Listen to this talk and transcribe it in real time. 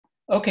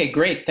Okay,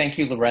 great. Thank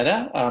you,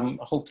 Loretta.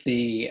 Hope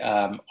the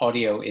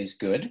audio is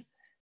good.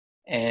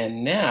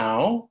 And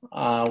now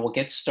we'll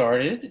get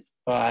started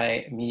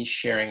by me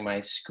sharing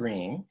my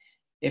screen.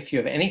 If you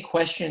have any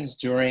questions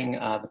during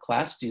the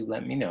class, do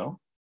let me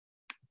know.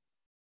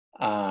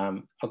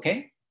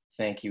 Okay,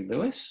 thank you,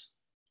 Lewis.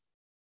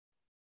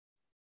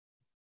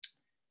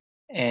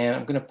 And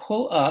I'm going to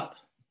pull up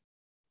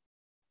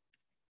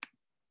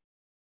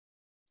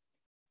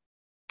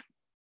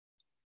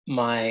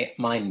my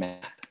mind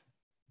map.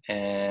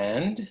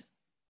 And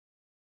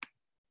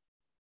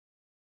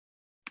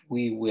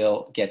we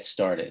will get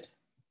started.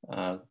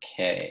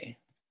 Okay,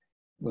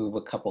 move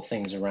a couple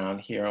things around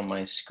here on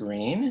my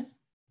screen.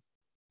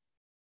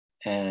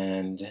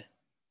 And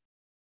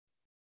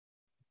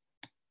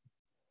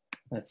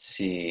let's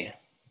see.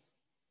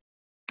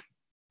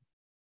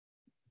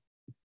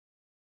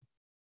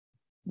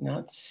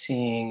 Not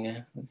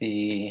seeing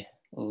the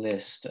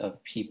list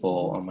of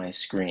people on my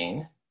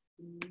screen.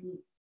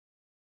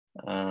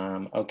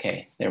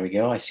 Okay, there we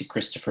go. I see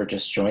Christopher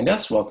just joined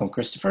us. Welcome,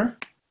 Christopher.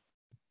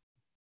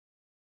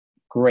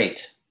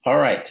 Great. All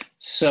right.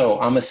 So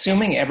I'm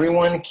assuming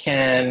everyone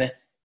can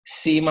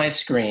see my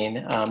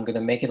screen. I'm going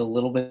to make it a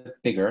little bit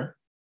bigger.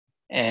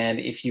 And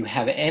if you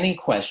have any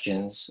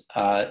questions,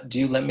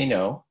 do let me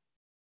know.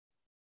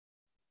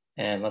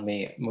 And let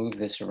me move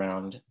this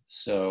around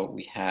so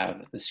we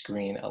have the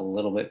screen a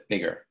little bit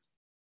bigger.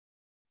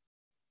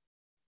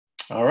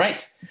 All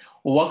right.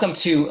 Well, welcome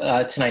to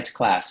tonight's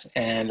class.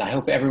 And I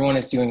hope everyone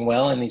is doing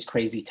well in these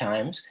crazy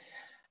times.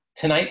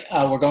 Tonight,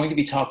 we're going to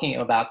be talking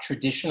about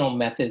traditional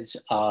methods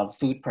of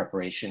food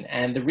preparation.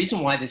 And the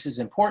reason why this is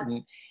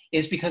important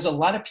is because a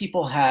lot of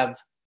people have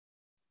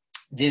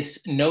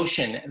this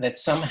notion that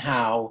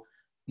somehow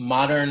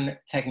modern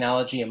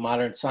technology and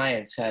modern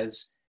science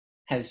has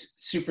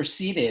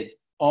superseded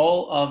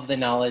all of the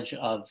knowledge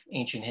of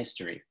ancient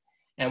history.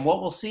 And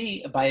what we'll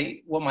see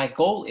what my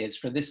goal is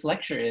for this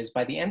lecture is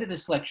by the end of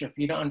this lecture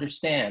for you to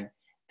understand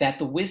that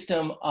the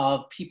wisdom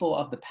of people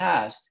of the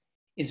past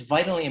is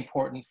vitally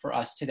important for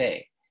us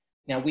today.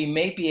 Now, we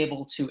may be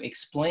able to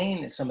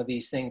explain some of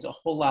these things a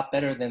whole lot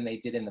better than they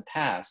did in the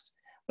past,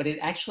 but it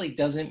actually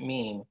doesn't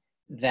mean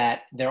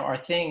that there are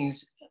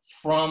things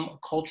from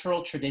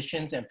cultural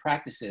traditions and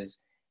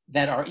practices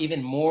that are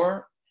even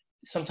more,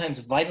 sometimes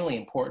vitally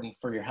important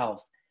for your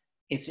health.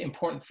 It's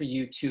important for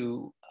you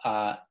to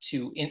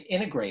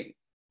integrate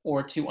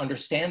or to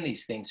understand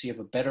these things so you have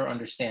a better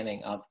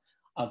understanding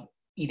of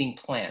eating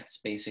plants,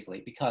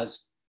 basically,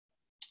 because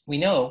we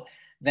know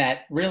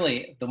that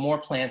really the more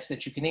plants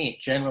that you can eat,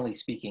 generally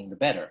speaking, the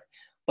better.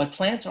 But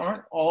plants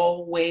aren't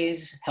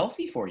always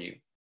healthy for you.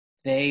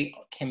 They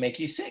can make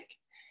you sick.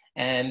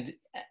 And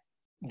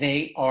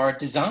they are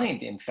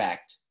designed, in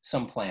fact,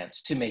 some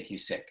plants to make you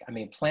sick. I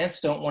mean,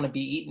 plants don't want to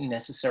be eaten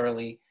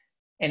necessarily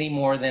any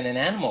more than an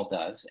animal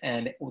does.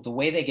 And the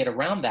way they get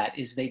around that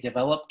is they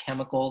develop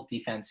chemical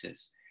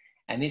defenses.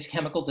 And these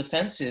chemical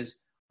defenses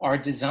are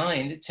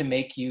designed to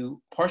make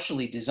you,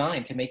 partially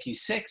designed to make you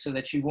sick so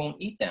that you won't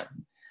eat them.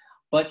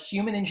 But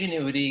human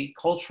ingenuity,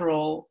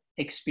 cultural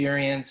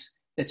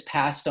experience that's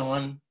passed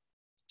on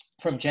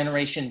from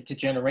generation to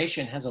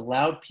generation has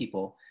allowed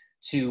people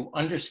to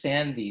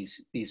understand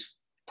these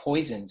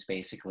poisons,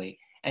 basically,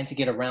 and to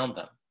get around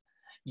them.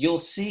 You'll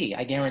see,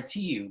 I guarantee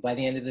you, by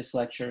the end of this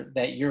lecture,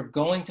 that you're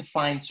going to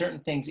find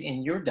certain things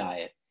in your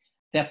diet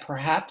that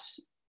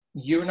perhaps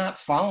you're not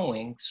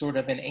following sort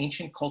of an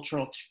ancient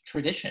cultural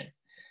tradition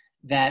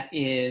that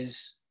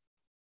is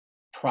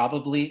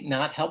probably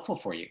not helpful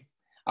for you.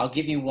 I'll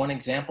give you one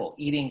example,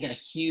 eating a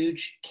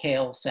huge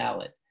kale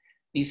salad.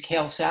 These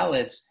kale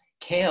salads,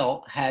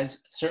 kale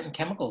has certain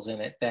chemicals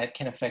in it that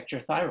can affect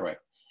your thyroid.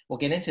 We'll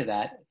get into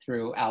that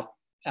throughout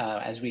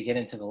as we get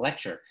into the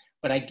lecture.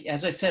 But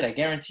as I said, I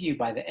guarantee you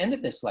by the end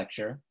of this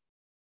lecture,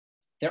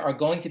 there are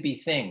going to be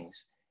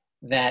things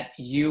that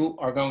you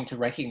are going to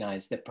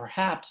recognize that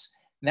perhaps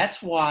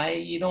that's why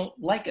you don't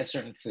like a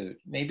certain food.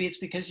 Maybe it's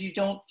because you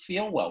don't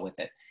feel well with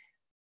it.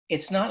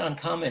 It's not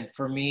uncommon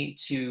for me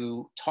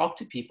to talk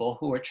to people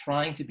who are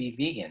trying to be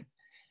vegan.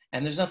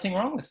 And there's nothing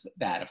wrong with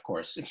that, of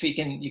course.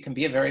 Vegan, you can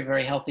be a very,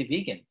 very healthy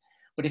vegan.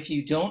 But if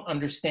you don't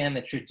understand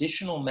the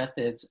traditional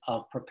methods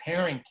of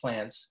preparing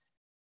plants,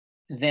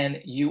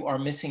 then you are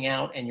missing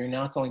out and you're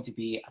not going to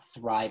be a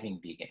thriving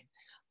vegan.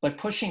 But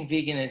pushing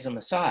veganism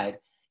aside,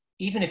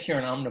 even if you're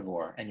an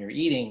omnivore and you're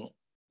eating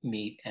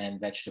meat and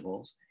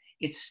vegetables,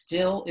 it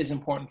still is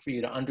important for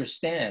you to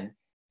understand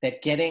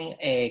that getting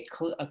a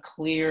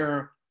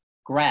clear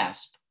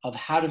grasp of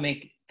how to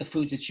make the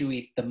foods that you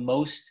eat the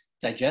most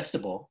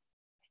digestible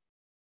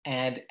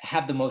and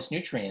have the most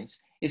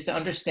nutrients is to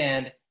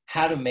understand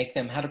how to make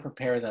them, how to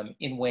prepare them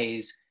in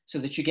ways so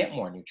that you get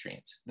more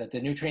nutrients, that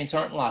the nutrients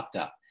aren't locked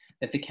up,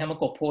 that the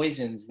chemical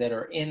poisons that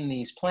are in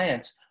these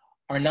plants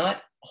are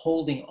not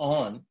holding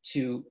on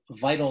to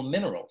vital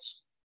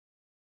minerals.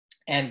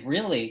 And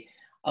really,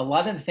 a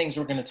lot of the things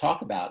we're going to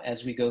talk about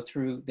as we go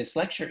through this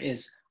lecture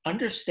is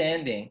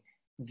understanding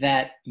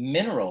that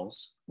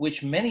minerals,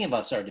 which many of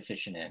us are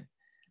deficient in,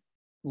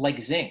 like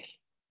zinc,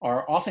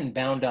 are often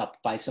bound up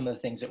by some of the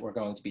things that we're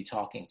going to be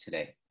talking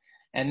today.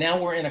 And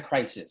now we're in a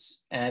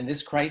crisis, and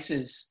this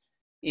crisis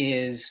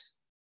is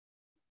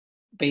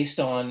based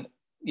on,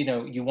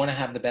 you want to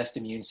have the best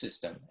immune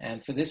system.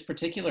 And for this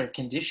particular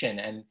condition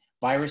and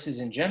viruses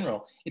in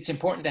general, it's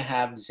important to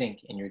have zinc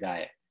in your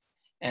diet.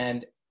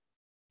 And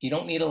you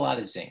don't need a lot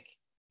of zinc,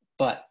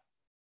 but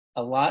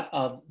a lot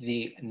of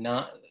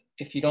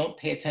if you don't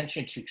pay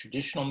attention to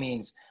traditional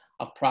means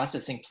of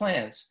processing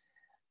plants,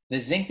 the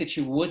zinc that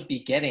you would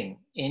be getting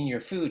in your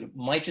food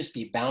might just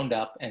be bound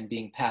up and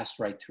being passed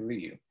right through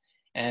you.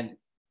 And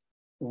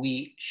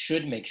we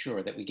should make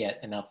sure that we get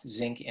enough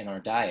zinc in our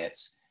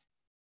diets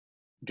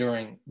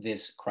during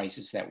this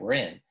crisis that we're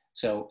in.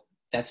 So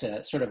that's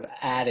a sort of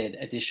added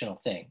additional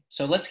thing.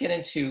 So let's get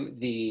into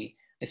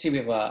I see we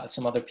have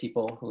some other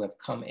people who have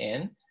come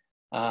in.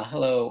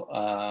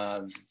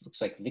 Hello,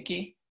 looks like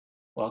Vicky,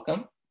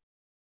 welcome.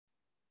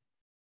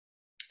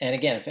 And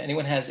again, if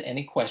anyone has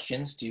any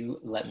questions, do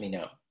let me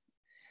know.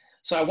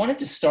 So I wanted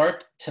to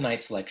start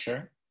tonight's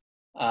lecture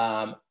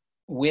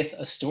with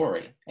a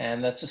story,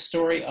 and that's a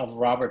story of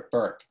Robert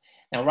Burke.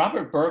 Now,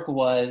 Robert Burke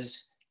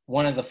was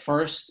one of the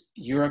first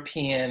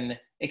European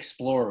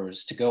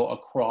explorers to go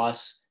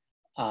across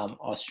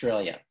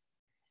Australia.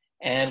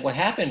 And what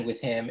happened with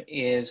him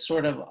is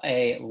sort of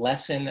a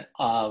lesson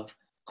of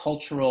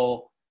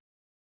cultural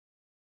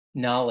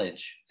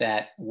knowledge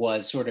that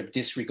was sort of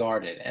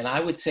disregarded. And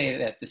I would say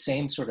that the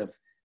same sort of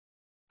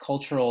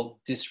cultural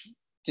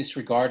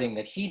disregarding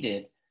that he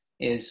did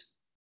is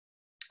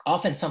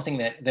often something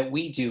that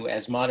we do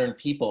as modern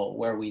people,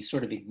 where we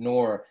sort of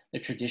ignore the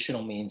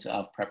traditional means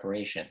of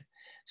preparation.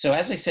 So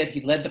as I said,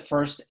 he led the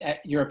first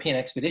European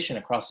expedition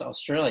across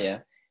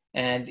Australia,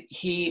 and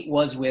he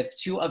was with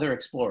two other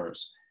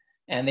explorers,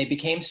 and they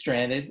became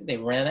stranded. They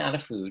ran out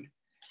of food.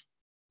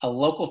 A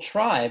local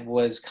tribe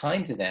was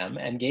kind to them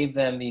and gave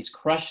them these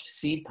crushed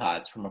seed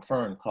pods from a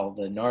fern called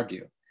the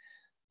nardu.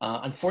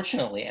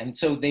 Unfortunately, and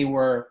so they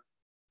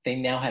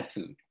now had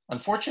food.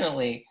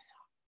 Unfortunately,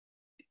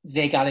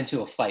 they got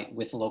into a fight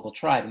with the local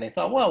tribe, and they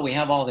thought, well, we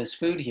have all this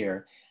food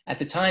here. At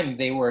the time,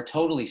 they were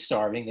totally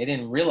starving. They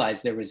didn't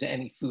realize there was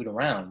any food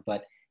around,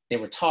 but they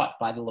were taught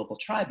by the local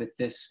tribe that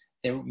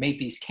they made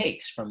these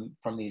cakes from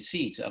these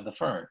seeds of the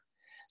fern.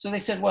 So they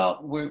said,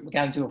 well, we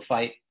got into a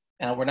fight.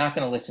 We're not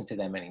going to listen to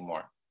them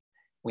anymore.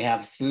 We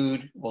have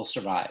food, we'll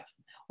survive.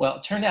 Well,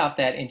 it turned out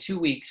that in 2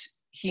 weeks,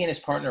 he and his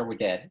partner were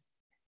dead.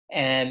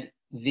 And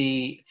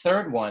the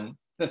third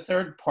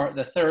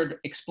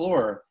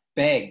explorer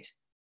begged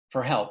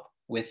for help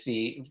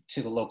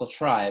to the local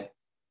tribe,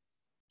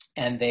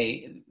 and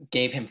they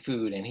gave him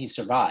food and he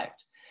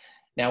survived.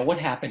 Now, what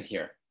happened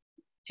here?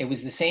 It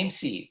was the same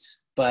seeds,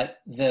 but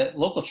the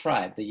local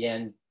tribe,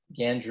 the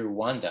Yandru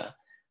Wanda,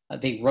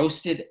 they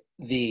roasted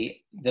the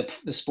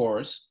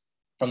spores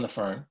from the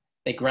fern.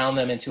 They ground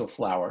them into a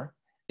flour.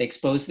 They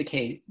exposed the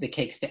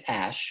cakes to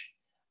ash,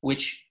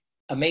 which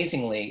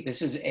amazingly,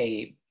 this is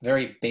a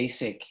very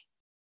basic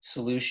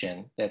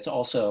solution that's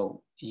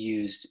also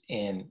used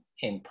in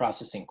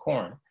processing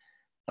corn.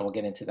 And we'll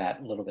get into that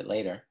a little bit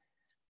later.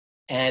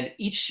 And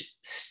each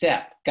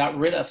step got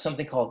rid of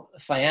something called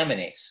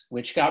thiaminase,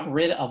 which got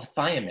rid of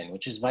thiamine,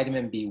 which is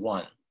vitamin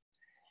B1.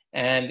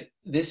 And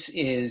this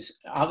is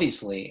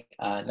obviously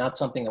not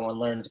something that one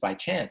learns by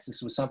chance.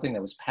 This was something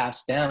that was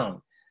passed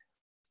down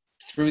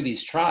through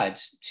these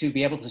tribes to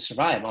be able to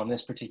survive on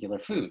this particular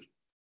food.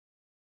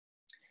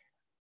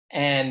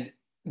 And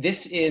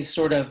this is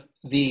sort of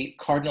the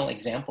cardinal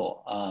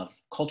example of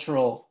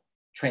cultural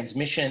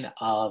transmission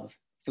of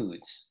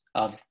foods,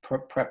 of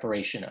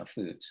preparation of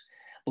foods.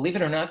 Believe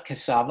it or not,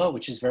 cassava,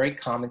 which is very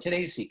common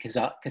today, you see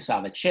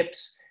cassava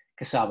chips,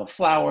 cassava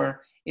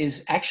flour,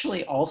 is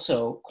actually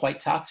also quite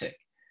toxic.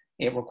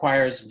 It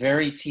requires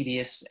very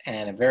tedious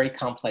and a very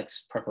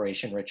complex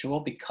preparation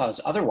ritual,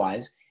 because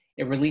otherwise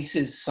it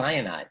releases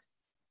cyanide.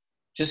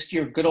 Just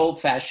your good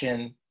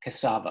old-fashioned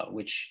cassava,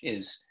 which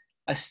is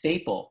a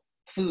staple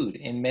food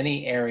in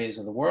many areas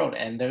of the world.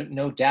 And there's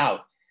no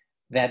doubt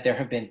that there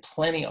have been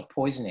plenty of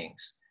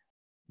poisonings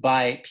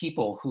by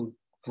people who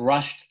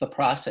rushed the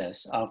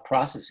process of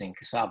processing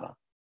cassava.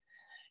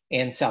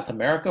 In South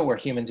America, where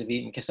humans have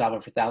eaten cassava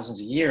for thousands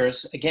of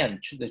years, again,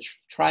 the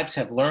tribes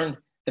have learned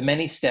the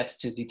many steps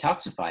to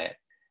detoxify it: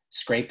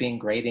 scraping,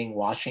 grating,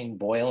 washing,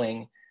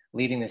 boiling,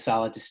 leaving the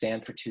solid to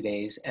stand for 2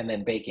 days, and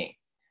then baking.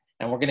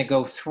 And we're going to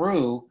go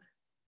through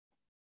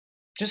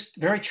just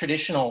very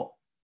traditional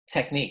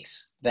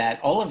techniques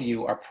that all of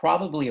you are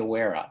probably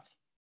aware of,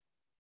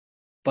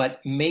 but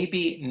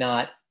maybe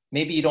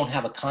you don't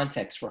have a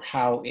context for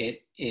how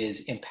it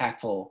is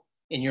impactful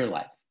in your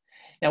life.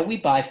 Now, we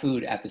buy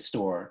food at the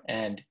store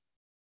and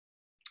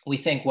we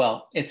think,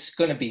 well, it's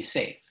going to be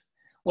safe.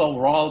 Well,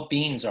 raw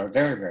beans are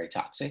very, very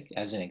toxic,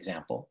 as an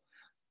example.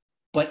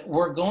 But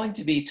we're going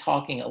to be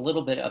talking a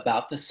little bit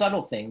about the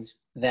subtle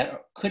things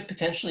that could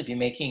potentially be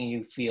making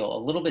you feel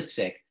a little bit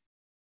sick,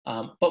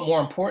 but more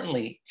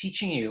importantly,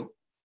 teaching you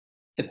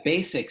the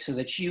basics so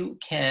that you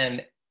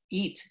can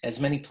eat as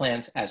many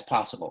plants as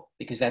possible,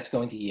 because that's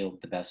going to yield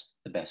the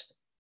best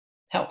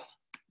health.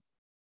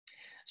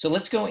 So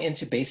let's go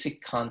into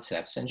basic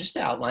concepts. And just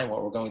to outline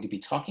what we're going to be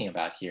talking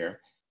about here,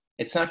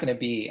 it's not going to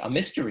be a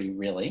mystery,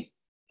 really.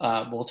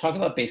 We'll talk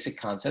about basic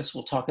concepts.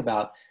 We'll talk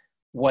about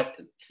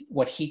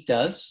what heat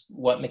does,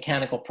 what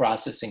mechanical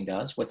processing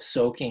does, what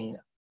soaking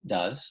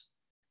does,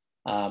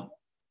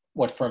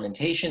 what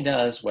fermentation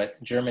does, what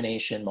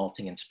germination,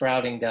 malting, and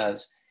sprouting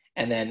does,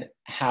 and then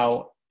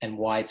how and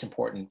why it's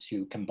important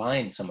to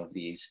combine some of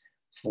these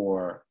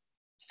for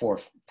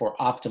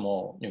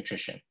optimal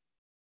nutrition.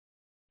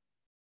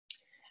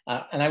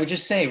 And I would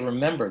just say,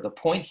 remember, the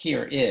point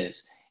here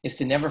is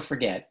to never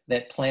forget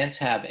that plants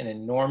have an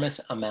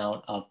enormous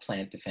amount of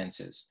plant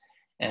defenses.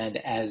 And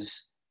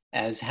as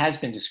has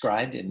been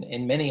described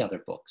in many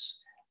other books,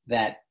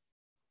 that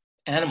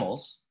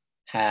animals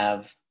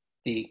have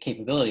the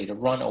capability to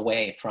run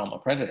away from a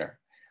predator.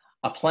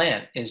 A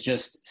plant is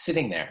just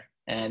sitting there.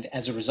 And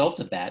as a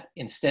result of that,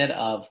 instead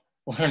of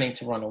learning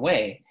to run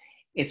away,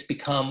 it's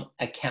become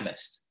a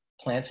chemist.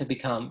 Plants have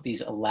become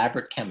these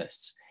elaborate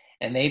chemists.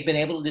 And they've been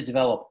able to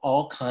develop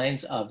all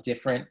kinds of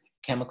different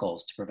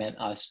chemicals to prevent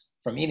us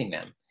from eating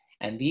them.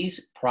 And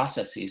these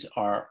processes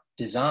are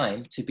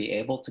designed to be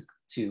able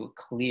to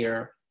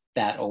clear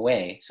that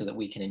away so that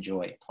we can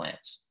enjoy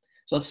plants.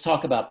 So let's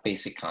talk about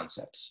basic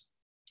concepts.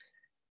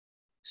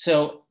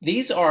 So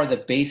these are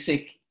the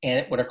basic,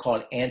 what are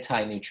called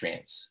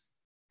anti-nutrients.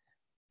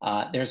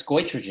 There's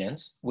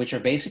goitrogens, which are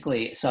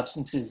basically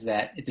substances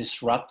that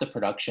disrupt the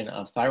production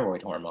of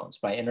thyroid hormones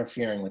by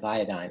interfering with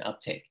iodine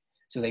uptake.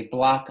 So they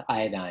block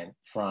iodine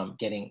from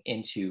getting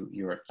into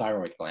your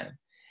thyroid gland.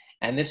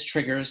 And this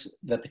triggers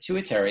the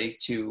pituitary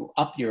to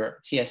up your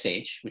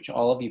TSH, which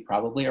all of you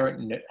probably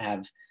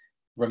have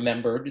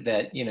remembered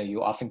that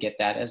you often get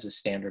that as a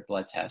standard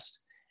blood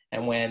test.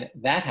 And when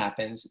that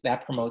happens,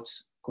 that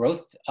promotes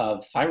growth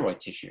of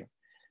thyroid tissue.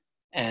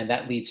 And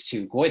that leads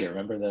to goiter.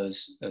 Remember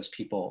those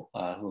people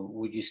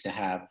who used to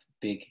have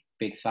big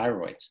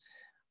thyroids.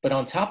 But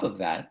on top of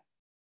that,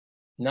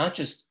 not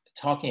just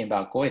talking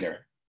about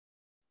goiter,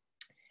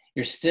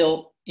 you're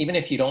still, even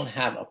if you don't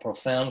have a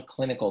profound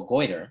clinical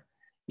goiter,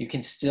 you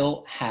can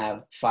still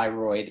have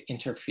thyroid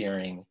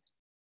interfering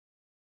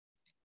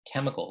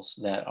chemicals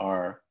that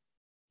are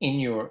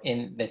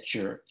that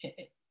you're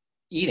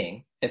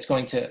eating that's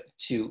going to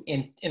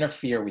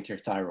interfere with your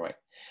thyroid,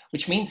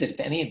 which means that if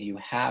any of you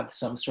have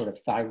some sort of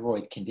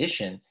thyroid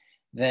condition,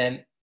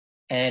 and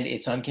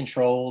it's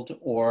uncontrolled,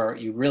 or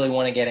you really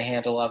want to get a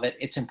handle of it,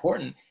 it's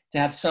important to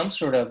have some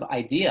sort of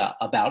idea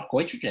about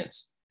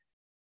goitrogens.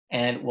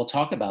 And we'll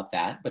talk about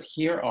that, but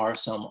here are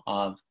some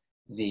of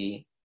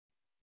the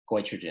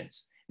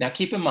goitrogens. Now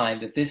keep in mind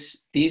that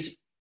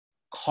these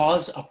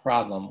cause a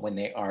problem when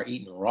they are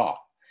eaten raw.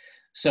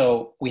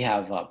 So we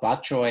have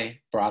bok choy,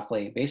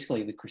 broccoli,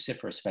 basically the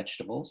cruciferous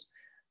vegetables,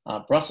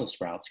 Brussels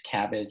sprouts,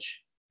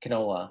 cabbage,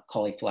 canola,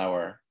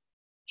 cauliflower,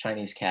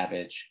 Chinese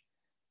cabbage,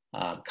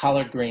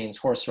 collard greens,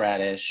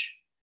 horseradish,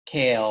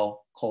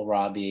 kale,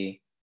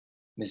 kohlrabi,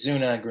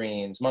 mizuna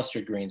greens,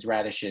 mustard greens,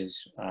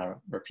 radishes,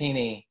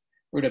 rapini,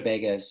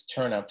 rutabagas,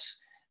 turnips.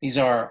 These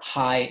are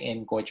high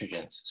in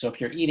goitrogens. So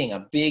if you're eating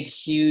a big,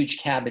 huge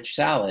cabbage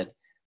salad,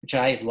 which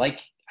I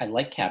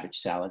like cabbage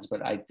salads,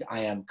 but I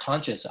am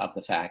conscious of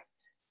the fact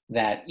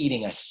that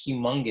eating a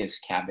humongous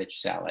cabbage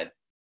salad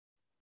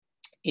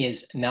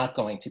is not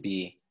going to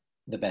be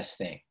the best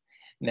thing.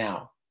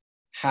 Now,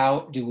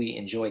 how do we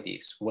enjoy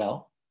these?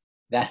 Well,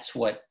 that's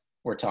what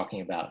we're talking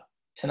about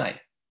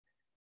tonight.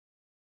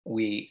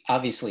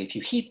 Obviously, if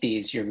you heat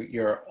these,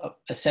 you're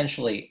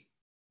essentially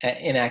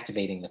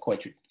inactivating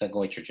the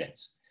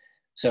goitrogens.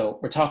 So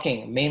we're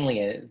talking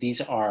mainly,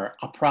 these are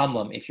a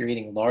problem if you're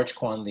eating large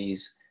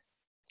quantities.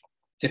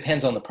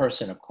 Depends on the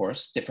person, of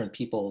course. Different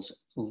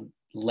people's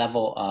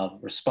level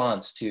of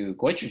response to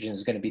goitrogens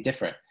is going to be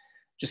different.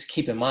 Just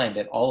keep in mind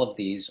that all of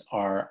these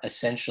are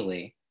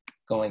essentially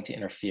going to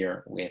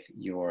interfere with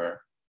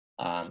your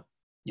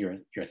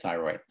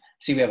thyroid.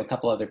 See, we have a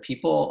couple other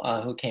people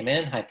who came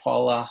in. Hi,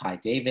 Paula. Hi,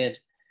 David.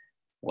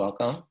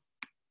 Welcome.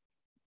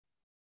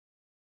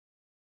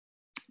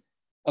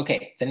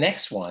 Okay, the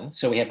next one.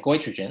 So we have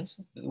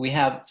goitrogens. We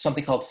have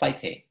something called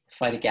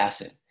phytic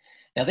acid.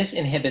 Now this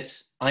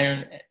inhibits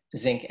iron,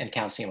 zinc, and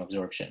calcium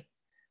absorption,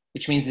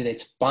 which means that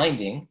it's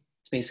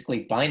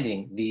basically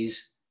binding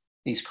these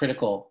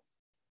critical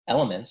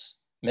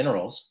elements,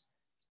 minerals,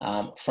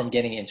 from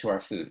getting into our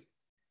food,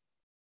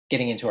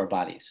 getting into our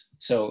bodies.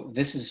 So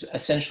this is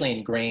essentially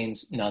in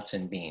grains, nuts,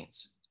 and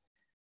beans.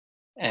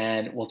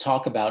 And we'll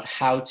talk about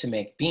how to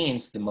make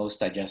beans the most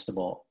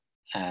digestible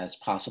as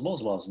possible,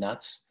 as well as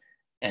nuts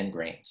and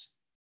grains.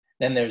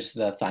 Then there's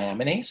the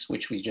thiaminase,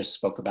 which we just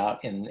spoke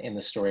about in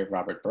the story of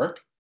Robert Burke.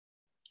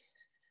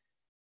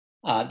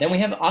 Then we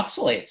have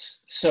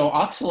oxalates. So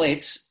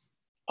oxalates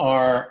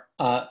are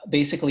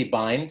basically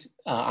bind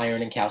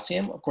iron and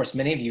calcium. Of course,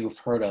 many of you have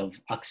heard of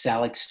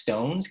oxalic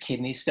stones,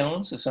 kidney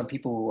stones. So some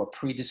people who are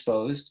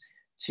predisposed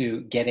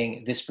to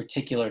getting this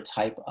particular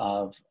type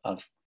of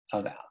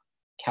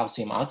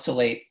calcium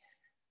oxalate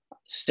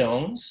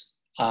stones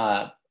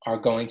are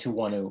going to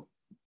want to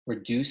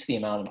reduce the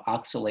amount of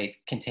oxalate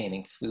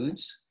containing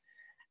foods.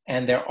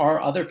 And there are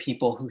other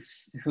people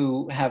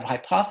who have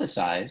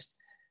hypothesized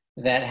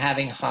that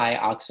having high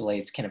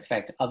oxalates can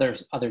affect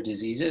other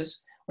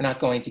diseases. We're not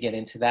going to get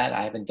into that.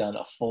 I haven't done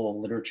a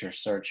full literature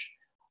search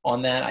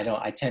on that.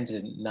 I tend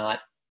to not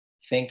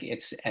think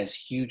it's as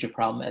huge a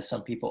problem as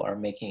some people are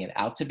making it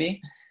out to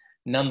be.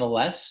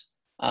 Nonetheless,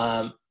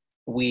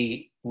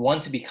 we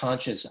want to be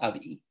conscious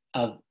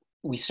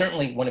we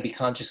certainly want to be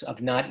conscious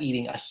of not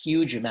eating a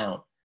huge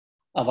amount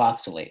of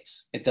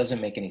oxalates. It doesn't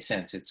make any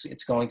sense.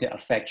 It's going to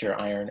affect your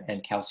iron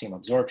and calcium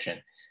absorption.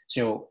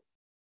 So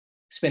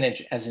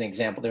spinach, as an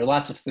example, there are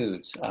lots of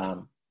foods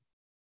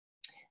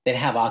that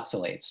have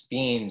oxalates: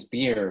 beans,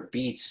 beer,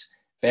 beets,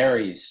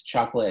 berries,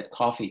 chocolate,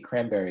 coffee,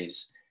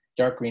 cranberries,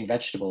 dark green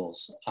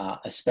vegetables,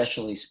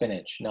 especially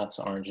spinach, nuts,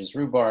 oranges,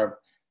 rhubarb,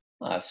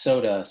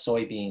 soda,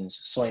 soybeans,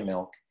 soy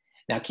milk.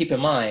 Now keep in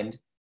mind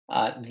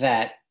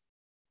that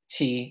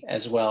tea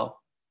as well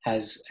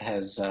has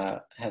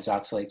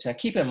oxalates. Now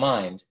keep in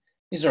mind,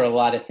 these are a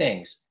lot of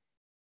things.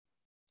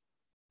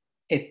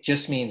 It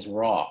just means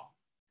raw.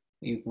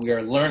 We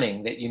are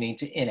learning that you need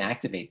to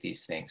inactivate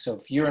these things. So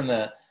if you're in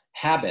the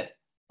habit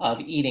of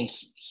eating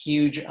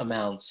huge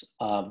amounts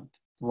of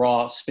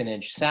raw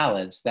spinach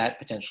salads, that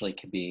potentially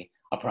could be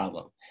a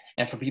problem.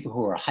 And for people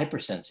who are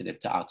hypersensitive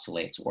to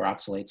oxalates or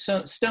oxalate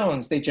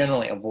stones, they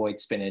generally avoid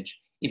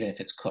spinach even if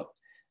it's cooked.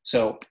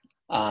 So,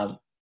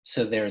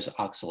 so there's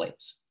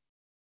oxalates.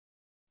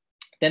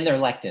 Then there are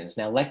lectins.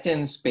 Now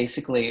lectins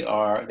basically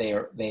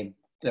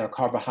they're a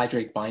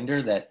carbohydrate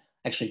binder that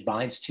actually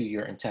binds to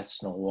your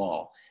intestinal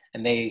wall.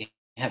 And they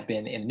have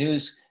been in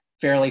news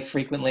fairly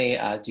frequently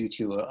due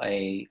to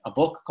a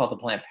book called The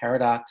Plant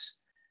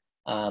Paradox.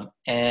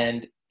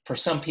 And for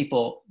some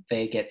people,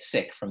 they get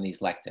sick from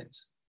these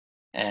lectins.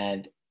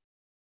 And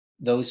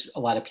a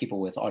lot of people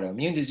with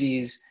autoimmune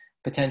disease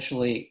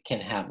potentially can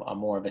have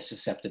more of a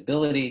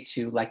susceptibility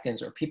to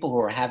lectins, or people who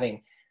are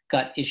having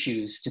gut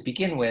issues to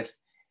begin with.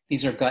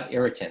 These are gut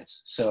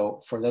irritants. So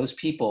for those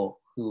people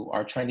who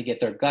are trying to get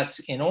their guts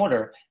in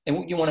order,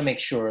 you want to make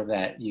sure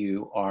that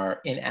you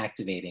are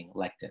inactivating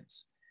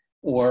lectins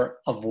or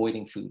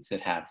avoiding foods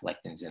that have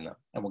lectins in them.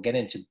 And we'll get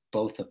into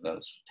both of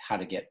those, how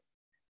to get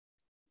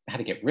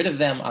rid of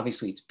them.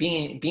 Obviously, it's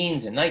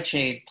beans and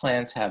nightshade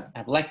plants have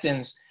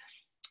lectins,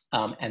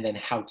 and then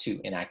how to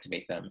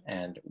inactivate them.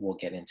 And we'll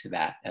get into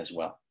that as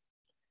well.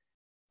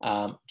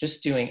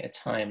 Just doing a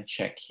time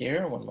check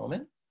here, one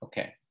moment.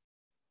 Okay.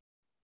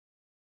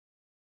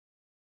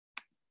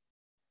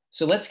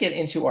 So let's get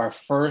into our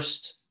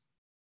first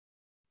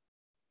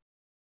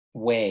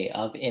way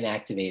of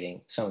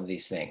inactivating some of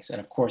these things. And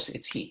of course,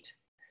 it's heat.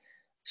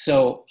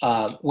 So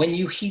when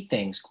you heat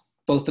things,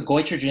 both the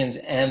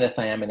goitrogens and the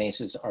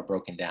thiaminases are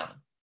broken down.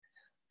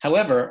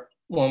 However,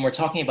 when we're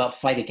talking about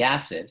phytic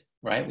acid,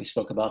 right, we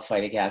spoke about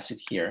phytic acid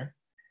here,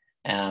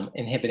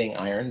 inhibiting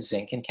iron,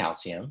 zinc, and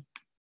calcium.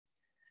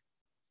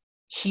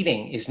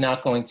 Heating is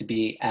not going to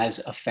be as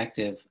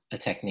effective a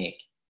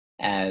technique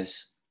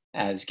as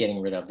getting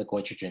rid of the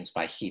goitrogens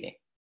by heating.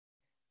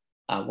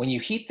 When you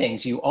heat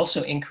things, you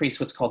also increase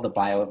what's called the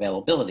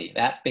bioavailability.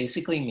 That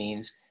basically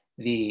means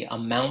the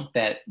amount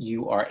that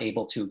you are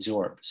able to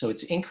absorb. So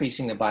it's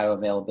increasing the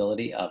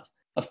bioavailability of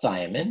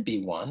thiamine,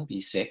 B1,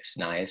 B6,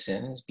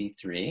 niacin,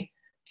 B3,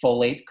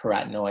 folate,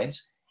 carotenoids,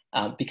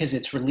 because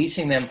it's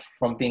releasing them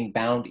from being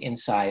bound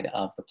inside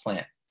of the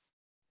plant.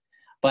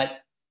 But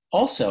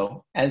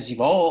also, as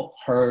you've all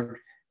heard,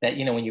 that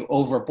when you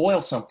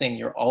overboil something,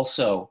 you're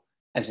also,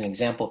 as an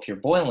example, if you're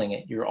boiling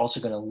it, you're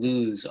also going to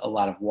lose a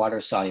lot of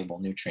water-soluble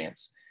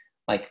nutrients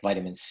like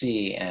vitamin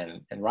C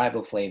and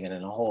riboflavin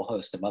and a whole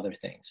host of other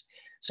things.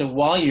 So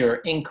while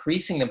you're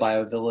increasing the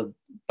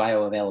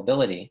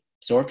bioavailability,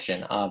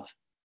 absorption of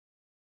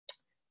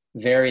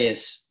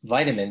various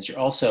vitamins, you're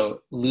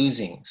also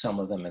losing some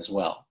of them as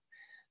well.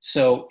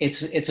 So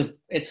it's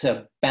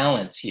a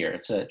balance here.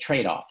 It's a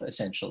trade-off,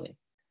 essentially,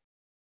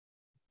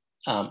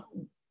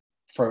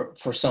 for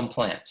some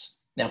plants.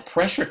 Now,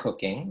 pressure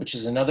cooking, which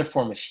is another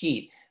form of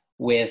heat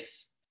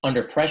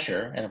under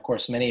pressure, and of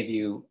course, many of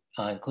you,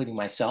 including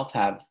myself,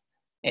 have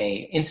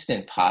an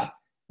instant pot,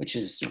 which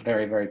is a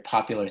very, very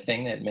popular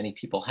thing that many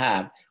people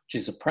have, which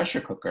is a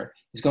pressure cooker,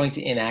 is going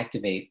to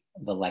inactivate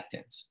the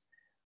lectins.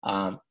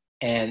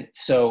 And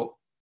so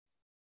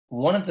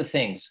one of the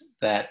things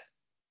that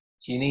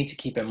you need to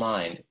keep in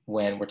mind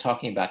when we're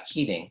talking about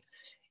heating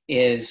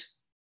is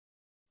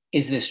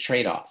this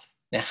trade-off.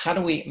 Now, how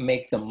do we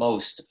make the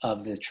most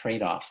of the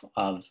trade-off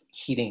of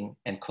heating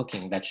and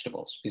cooking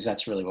vegetables? Because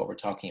that's really what we're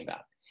talking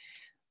about.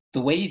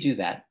 The way you do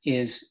that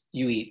is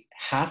you eat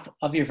half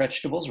of your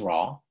vegetables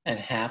raw and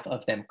half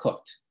of them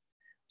cooked.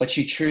 But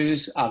you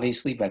choose,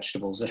 obviously,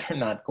 vegetables that are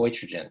not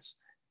goitrogens.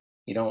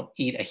 You don't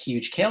eat a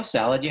huge kale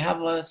salad. You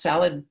have a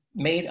salad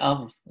made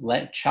of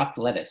chopped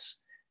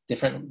lettuce,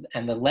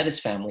 and the lettuce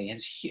family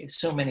has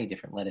so many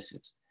different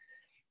lettuces.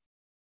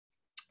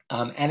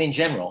 And in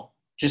general,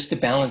 just to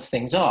balance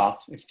things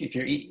off, if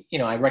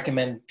you're I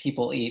recommend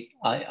people eat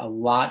a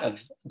lot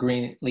of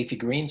leafy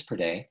greens per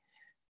day,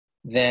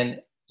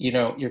 then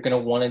you're going to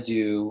want to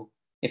do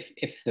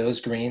if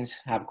those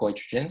greens have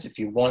goitrogens. If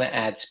you want to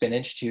add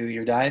spinach to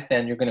your diet,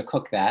 then you're going to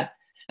cook that.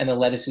 And the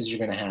lettuces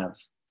you're going to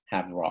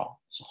have raw.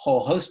 It's a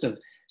whole host of,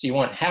 so you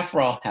want half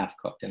raw, half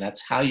cooked. And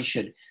that's how you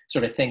should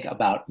sort of think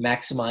about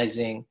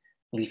maximizing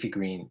leafy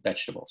green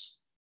vegetables.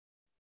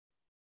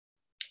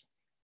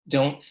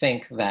 Don't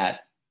think that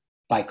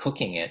by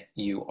cooking it,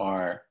 you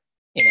are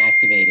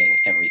inactivating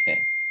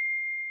everything.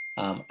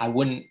 I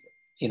wouldn't,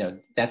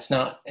 that's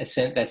not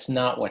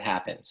what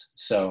happens.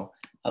 So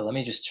let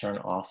me just turn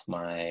off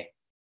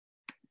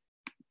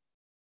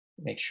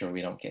make sure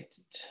we don't get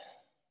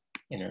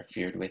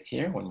interfered with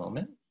here. One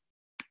moment.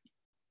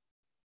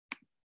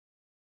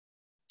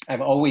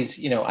 I've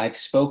always, I've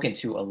spoken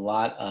to a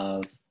lot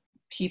of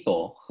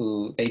people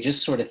who they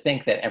just sort of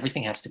think that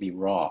everything has to be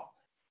raw.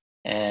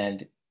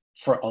 And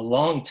for a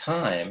long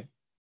time,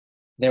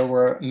 there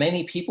were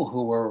many people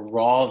who were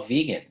raw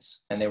vegans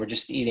and they were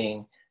just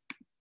eating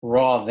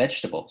raw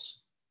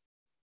vegetables.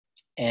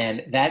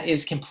 And that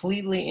is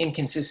completely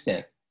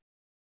inconsistent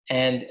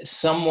and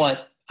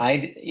somewhat,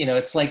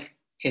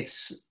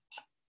 it's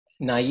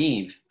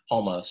naive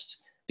almost,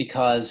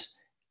 because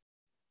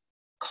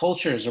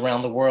cultures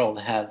around the world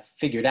have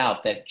figured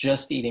out that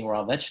just eating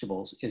raw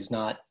vegetables is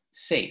not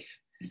safe.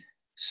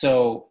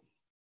 So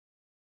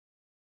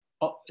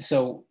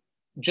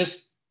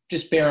just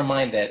bear in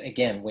mind that,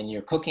 again, when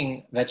you're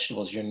cooking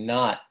vegetables, you're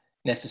not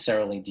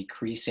necessarily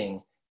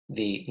decreasing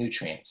the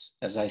nutrients.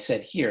 As I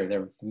said here,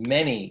 there are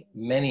many,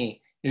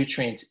 many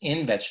nutrients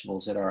in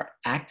vegetables that are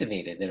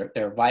activated,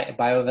 their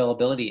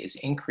bioavailability is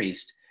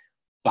increased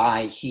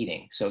by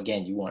heating. So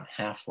again, you want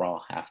half raw,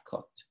 half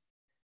cooked,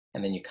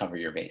 and then you cover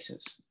your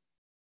bases.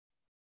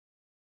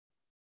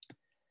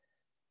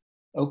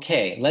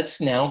 Okay, let's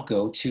now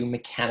go to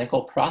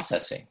mechanical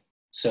processing.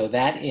 So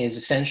that is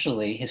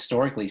essentially,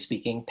 historically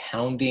speaking,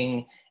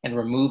 pounding and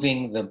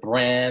removing the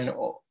bran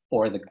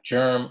or the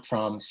germ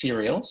from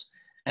cereals.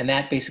 And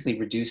that basically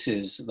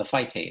reduces the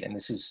phytate. And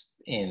this is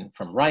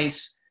from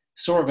rice,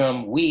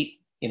 sorghum, wheat,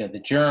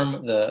 the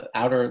germ, the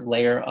outer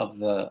layer of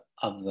the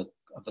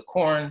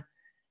corn.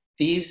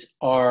 These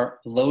are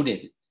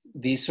loaded.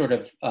 These sort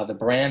of, the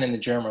bran and the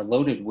germ are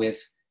loaded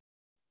with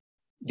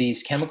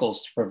these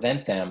chemicals to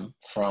prevent them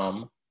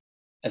from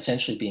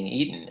essentially being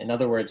eaten. In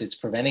other words, it's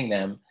preventing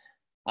them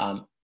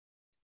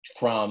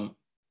from,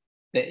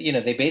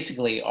 they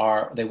basically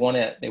are, they want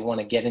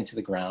to get into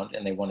the ground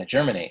and they want to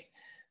germinate.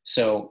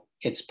 So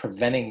it's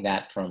preventing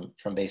that from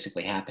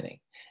basically happening.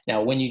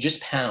 Now, when you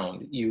just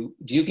pound, you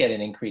do get an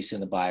increase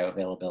in the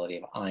bioavailability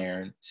of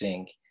iron,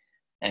 zinc,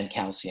 and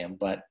calcium,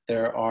 but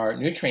there are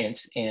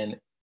nutrients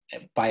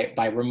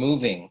by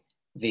removing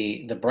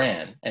the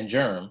bran and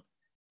germ,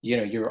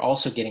 you're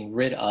also getting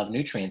rid of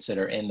nutrients that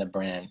are in the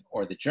bran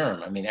or the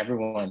germ. I mean,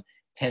 everyone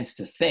tends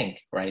to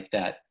think, right,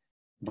 that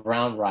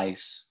brown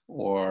rice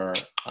or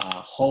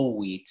whole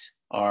wheat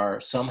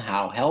are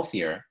somehow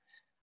healthier.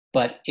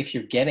 But if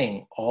you're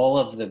getting all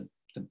of the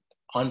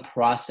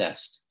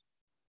unprocessed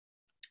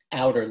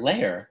outer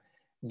layer,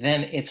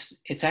 then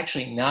it's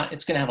actually not,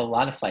 it's going to have a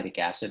lot of phytic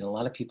acid, and a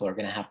lot of people are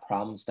going to have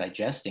problems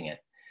digesting it.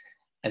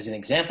 As an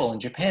example, in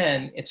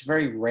Japan, it's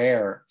very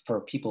rare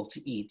for people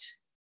to eat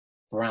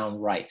brown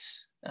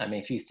rice. I mean,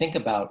 if you think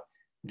about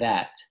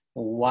that,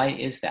 why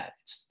is that?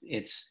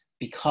 It's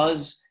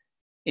because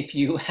if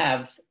you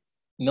have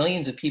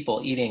millions of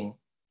people eating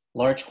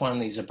large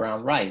quantities of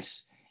brown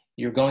rice,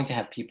 you're going to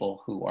have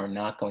people who are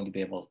not going to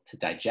be able to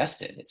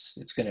digest it.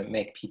 It's going to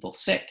make people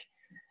sick.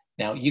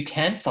 Now, you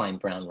can find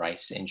brown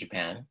rice in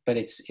Japan, but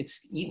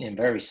it's eaten in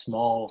very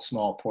small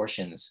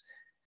portions.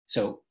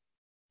 So,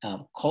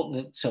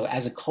 so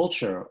as a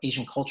culture,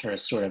 Asian culture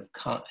has sort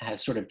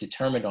of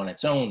determined on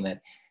its own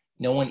that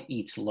no one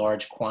eats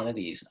large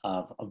quantities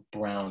of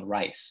brown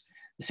rice.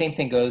 The same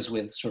thing goes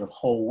with sort of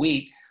whole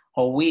wheat.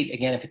 Whole wheat,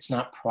 again, if it's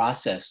not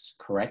processed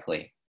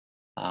correctly,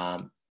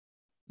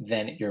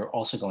 then you're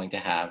also going to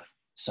have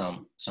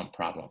some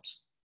problems.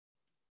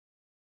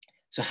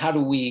 So how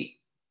do we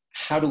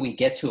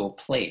get to a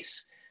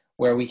place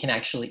where we can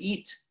actually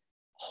eat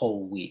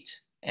whole wheat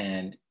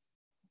and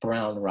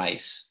brown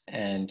rice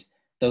and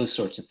those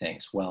sorts of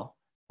things? Well,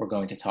 we're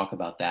going to talk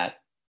about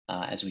that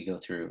as we go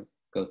through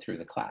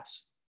the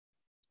class.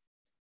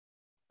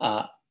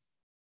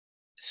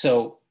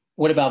 So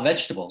what about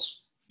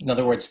vegetables? In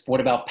other words,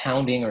 what about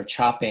pounding or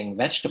chopping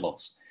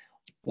vegetables?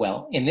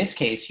 Well, in this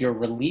case, you're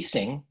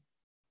releasing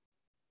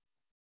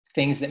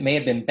things that may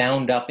have been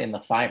bound up in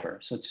the fiber.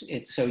 So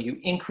so you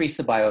increase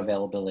the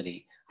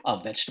bioavailability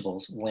of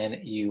vegetables when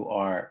you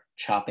are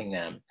chopping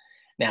them.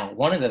 Now,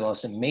 one of the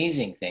most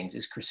amazing things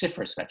is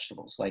cruciferous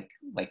vegetables like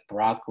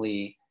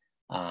broccoli,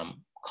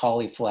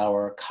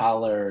 cauliflower,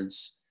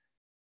 collards,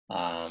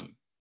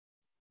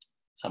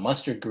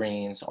 mustard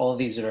greens. All of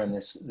these are in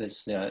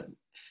this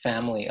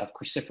family of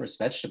cruciferous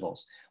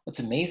vegetables. What's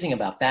amazing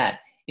about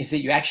that is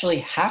that you actually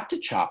have to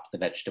chop the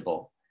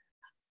vegetable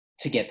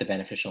to get the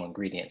beneficial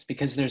ingredients,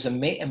 because there's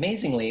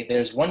amazingly,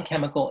 there's one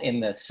chemical in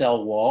the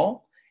cell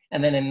wall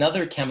and then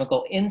another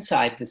chemical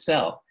inside the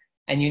cell,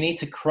 and you need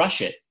to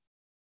crush it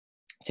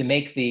to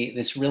make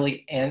this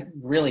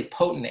really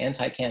potent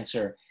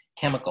anti-cancer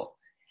chemical.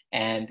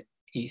 And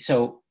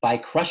so by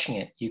crushing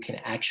it, you can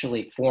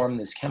actually form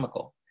this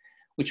chemical,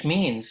 which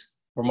means,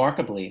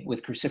 remarkably,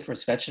 with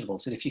cruciferous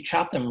vegetables, that if you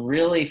chop them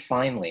really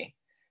finely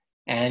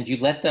and you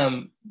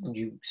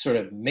sort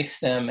of mix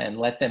them and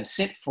let them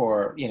sit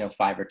for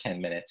 5 or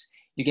 10 minutes,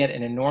 you get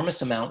an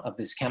enormous amount of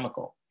this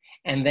chemical.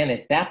 And then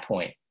at that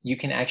point, you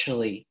can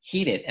actually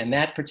heat it, and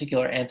that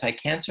particular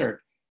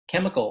anti-cancer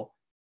chemical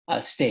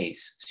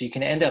stays. So you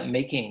can end up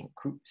making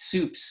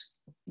soups,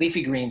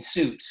 leafy green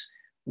soups,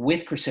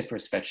 with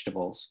cruciferous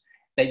vegetables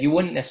that you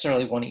wouldn't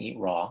necessarily want to eat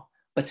raw,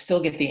 but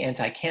still get the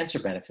anti-cancer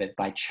benefit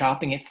by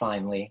chopping it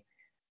finely,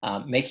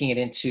 making it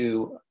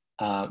into,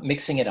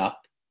 mixing it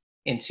up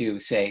into,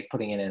 say,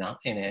 putting it in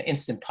an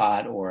Instant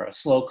Pot or a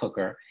slow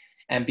cooker.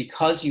 And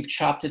because you've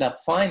chopped it up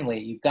finely,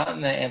 you've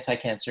gotten the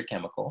anti-cancer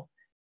chemical.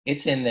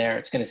 It's in there,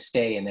 it's going to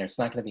stay in there. It's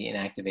not going to be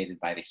inactivated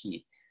by the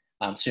heat.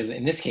 So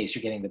in this case,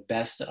 you're getting the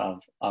best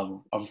of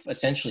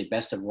essentially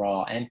best of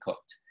raw and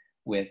cooked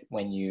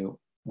when you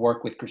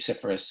work with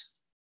cruciferous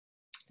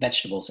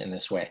vegetables in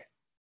this way.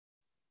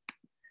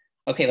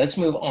 Okay, let's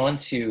move on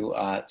to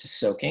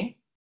soaking.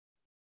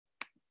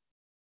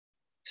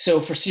 So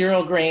for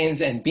cereal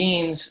grains and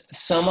beans,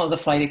 some of the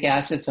phytic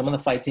acid, some of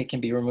the phytate can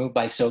be removed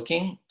by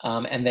soaking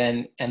and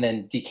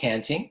then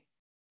decanting.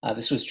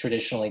 This was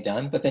traditionally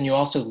done, but then you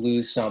also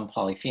lose some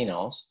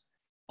polyphenols,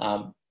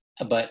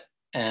 but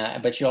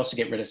you also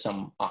get rid of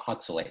some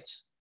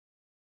oxalates.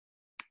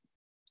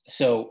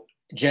 So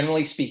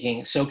generally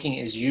speaking, soaking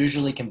is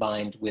usually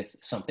combined with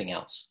something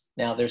else.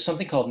 Now, there's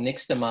something called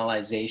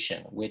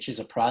nixtamalization, which is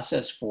a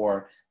process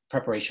for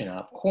preparation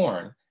of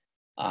corn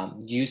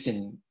used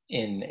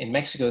in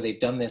Mexico. They've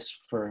done this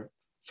for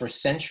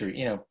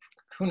centuries,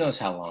 who knows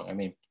how long. I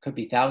mean, could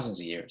be thousands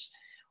of years,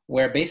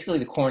 where basically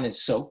the corn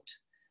is soaked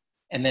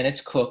and then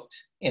it's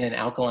cooked in an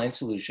alkaline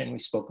solution. We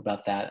spoke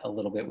about that a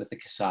little bit with the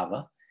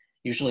cassava,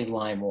 usually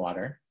lime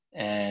water.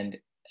 And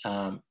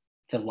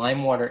the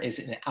lime water is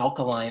an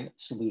alkaline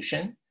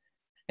solution.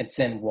 It's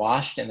then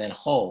washed and then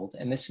hulled,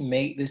 and this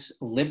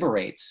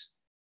liberates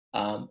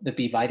the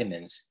B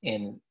vitamins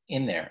in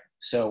there.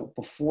 So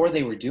before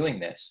they were doing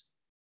this,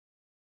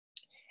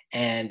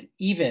 and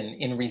even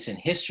in recent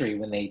history,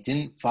 when they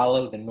didn't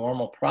follow the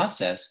normal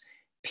process,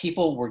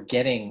 people were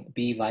getting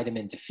B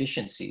vitamin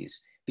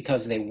deficiencies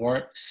because they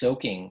weren't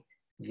soaking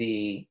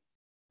the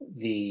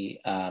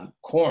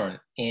corn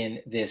in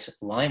this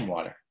lime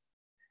water.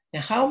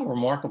 Now, how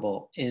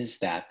remarkable is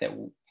that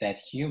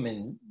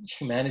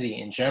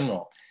humanity in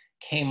general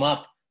came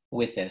up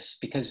with this?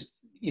 Because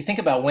you think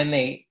about when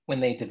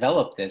they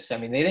developed this, I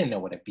mean, they didn't know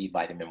what a B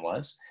vitamin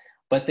was,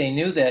 but they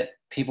knew that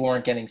people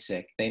weren't getting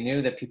sick. They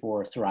knew that people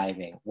were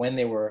thriving.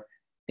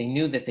 They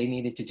knew that they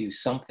needed to do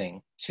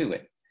something to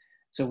it.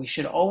 So we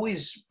should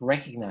always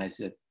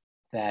recognize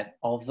that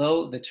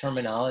although the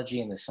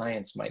terminology and the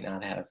science might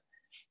not have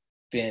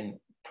been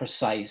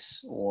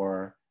precise,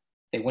 or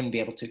they wouldn't be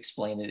able to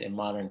explain it in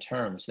modern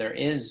terms, there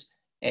is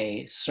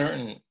a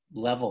certain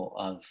level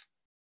of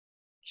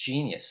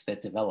genius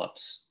that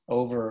develops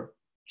over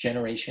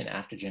generation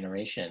after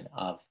generation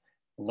of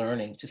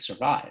learning to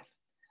survive.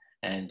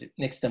 And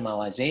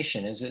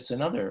nixtamalization is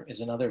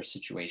another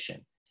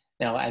situation.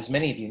 Now, as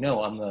many of you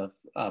know, I'm the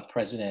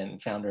president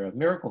and founder of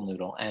Miracle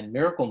Noodle, and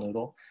Miracle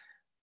Noodle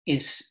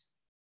is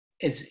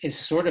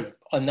sort of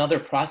another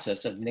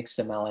process of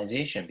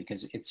nixtamalization,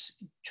 because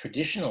it's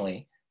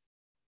traditionally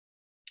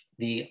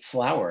the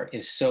flour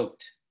is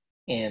soaked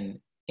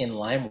in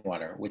lime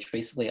water, which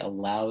basically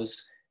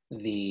allows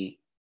the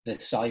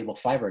soluble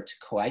fiber to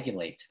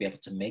coagulate to be able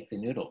to make the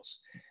noodles.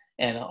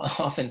 And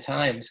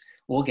oftentimes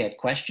we'll get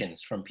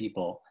questions from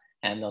people,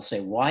 and they'll say,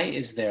 why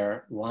is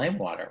there lime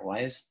water? Why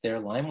is there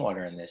lime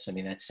water in this? I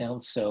mean, that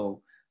sounds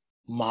so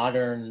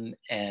modern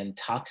and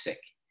toxic.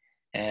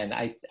 And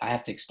I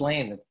have to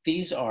explain that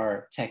these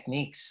are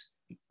techniques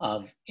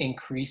of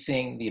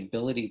increasing the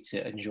ability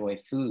to enjoy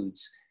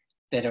foods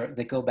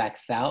that go back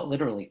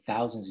literally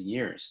thousands of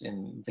years.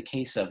 In the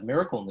case of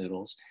Miracle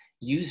Noodles,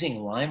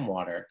 using lime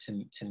water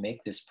to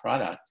make this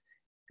product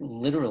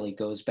literally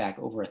goes back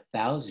over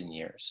 1,000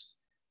 years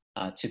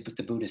to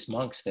the Buddhist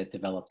monks that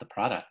developed the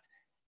product.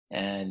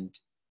 And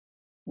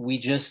we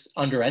just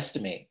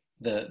underestimate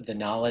the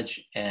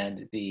knowledge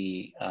and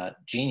the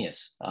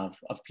genius of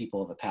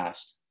people of the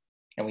past.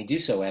 And we do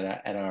so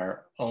at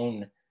our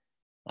own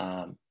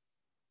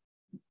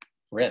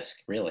risk,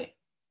 really.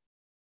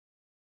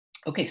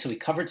 Okay, so we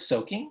covered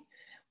soaking.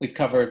 We've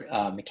covered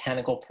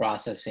mechanical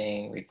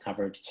processing. We've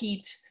covered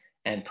heat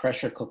and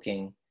pressure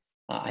cooking.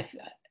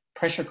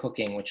 Pressure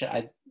cooking, which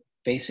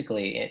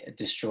it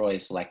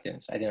destroys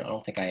lectins. I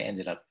don't think I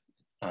ended up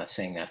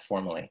saying that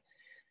formally.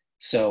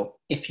 So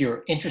if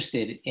you're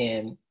interested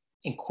in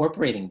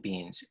incorporating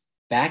beans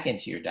back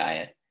into your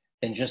diet,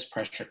 then just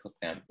pressure cook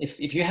them.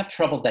 If you have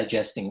trouble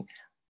digesting,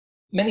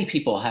 many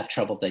people have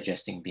trouble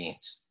digesting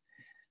beans.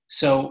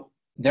 So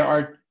there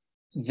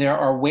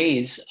are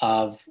ways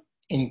of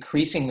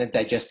increasing the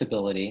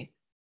digestibility,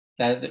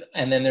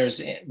 and then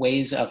there's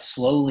ways of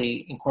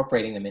slowly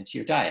incorporating them into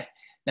your diet.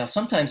 Now,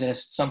 sometimes it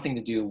has something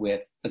to do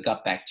with the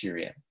gut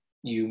bacteria.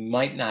 You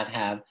might not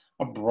have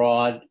a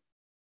broad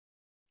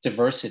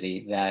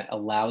diversity that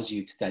allows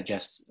you to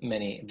digest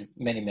many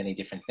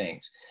different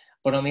things.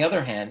 But on the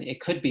other hand, it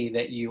could be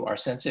that you are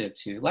sensitive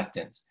to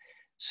lectins.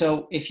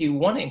 So if you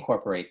want to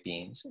incorporate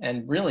beans,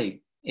 and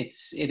really it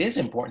is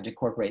important to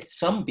incorporate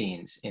some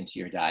beans into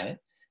your diet.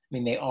 I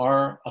mean, they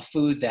are a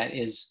food that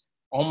is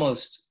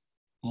almost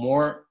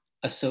more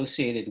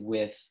associated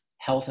with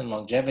health and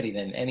longevity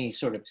than any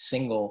sort of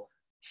single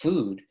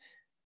food.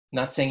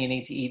 Not saying you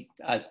need to eat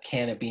a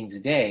can of beans a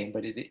day,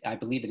 but I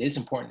believe it is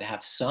important to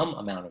have some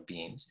amount of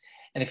beans.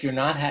 And if you're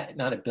not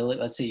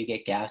ability, let's say you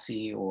get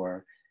gassy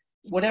or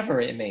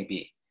whatever it may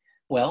be,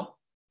 well,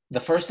 the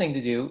first thing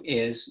to do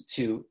is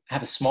to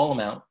have a small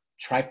amount,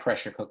 try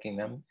pressure cooking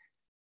them,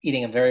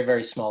 eating a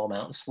very small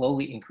amount,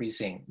 slowly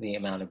increasing the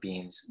amount of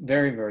beans,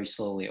 very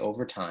slowly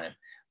over time,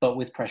 but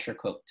with pressure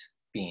cooked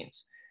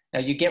beans. Now,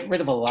 you get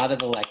rid of a lot of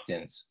the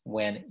lectins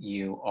when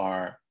you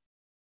are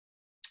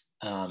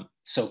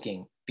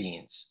soaking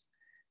beans.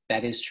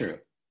 That is true.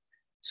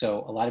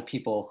 So a lot of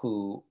people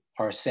who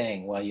are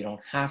saying, well, you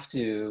don't have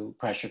to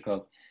pressure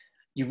cook,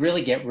 you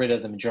really get rid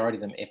of the majority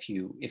of them if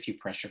you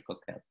pressure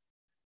cook them.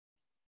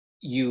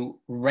 You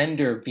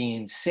render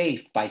beans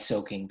safe by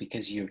soaking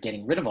because you're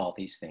getting rid of all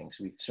these things.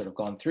 We've sort of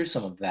gone through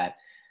some of that,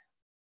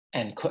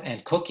 and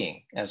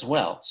cooking as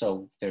well.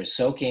 So there's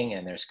soaking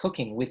and there's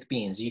cooking with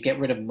beans. You get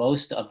rid of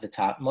most of the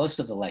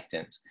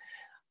lectins.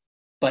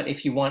 But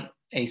if you want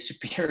a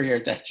superior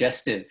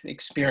digestive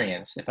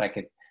experience, if I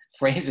could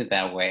phrase it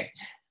that way,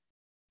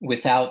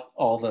 without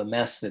all the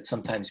mess that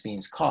sometimes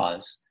beans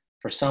cause,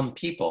 for some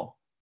people,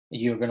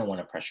 you're going to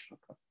want to pressure cook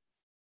them.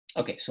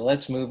 Okay, so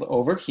let's move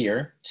over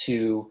here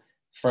to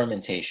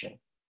fermentation.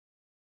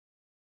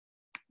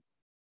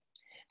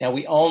 Now,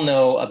 we all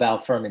know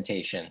about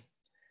fermentation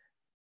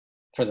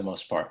for the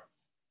most part.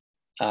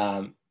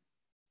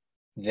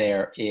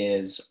 There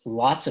is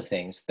lots of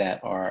things that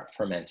are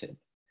fermented.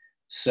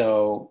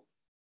 So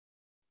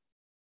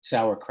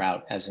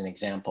sauerkraut as an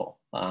example.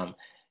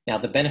 Now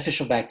the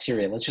beneficial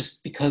bacteria,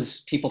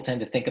 because people tend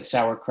to think of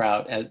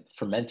sauerkraut as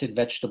fermented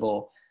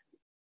vegetable,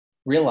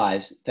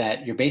 realize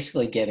that you're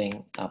basically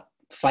getting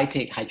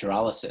phytate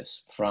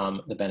hydrolysis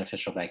from the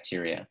beneficial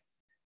bacteria,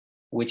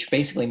 which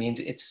basically means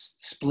it's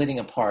splitting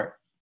apart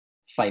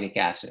phytic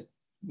acid,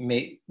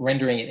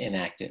 rendering it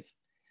inactive.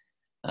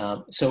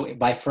 So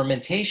by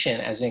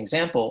fermentation, as an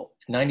example,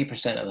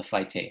 90% of the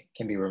phytate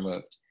can be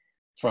removed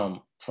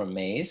from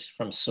maize,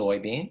 from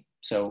soybean.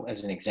 So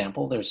as an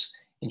example,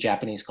 in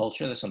Japanese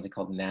culture, there's something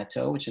called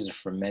natto, which is a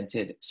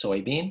fermented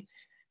soybean.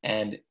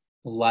 And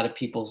a lot of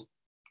people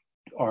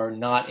are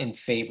not in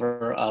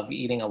favor of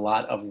eating a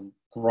lot of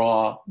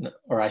raw,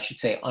 or I should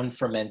say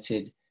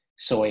unfermented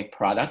soy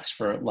products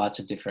for lots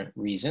of different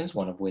reasons,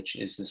 one of which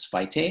is this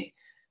phytate.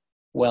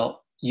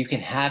 Well, you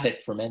can have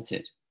it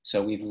fermented.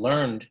 So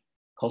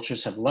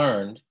cultures have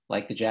learned,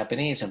 like the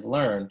Japanese have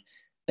learned,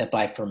 that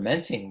by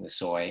fermenting the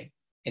soy,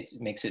 it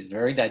makes it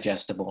very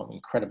digestible and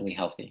incredibly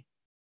healthy.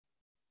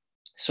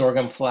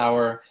 Sorghum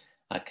flour,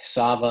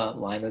 cassava,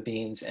 lima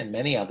beans, and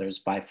many others,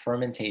 by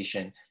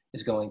fermentation,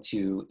 is going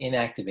to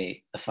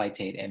inactivate the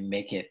phytate and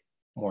make it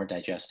more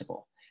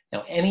digestible.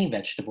 Now, any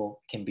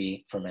vegetable can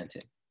be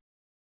fermented.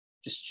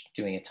 Just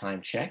doing a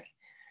time check.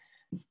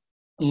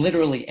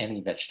 Literally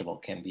any vegetable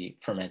can be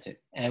fermented.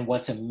 And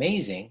what's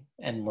amazing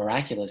and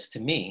miraculous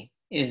to me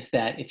is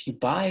that if you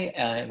buy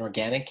an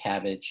organic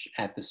cabbage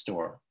at the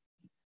store,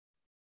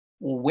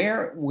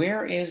 well,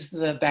 where is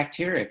the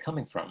bacteria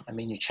coming from? I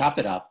mean, you chop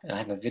it up, and I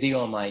have a video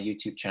on my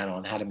YouTube channel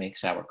on how to make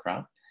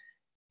sauerkraut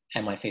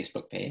and my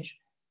Facebook page.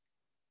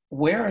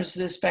 Where is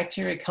this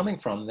bacteria coming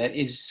from that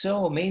is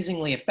so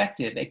amazingly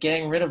effective at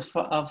getting rid of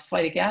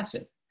phytic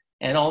acid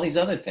and all these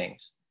other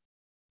things?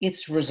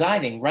 It's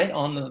residing right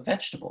on the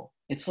vegetable.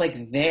 It's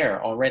like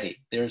there already.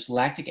 There's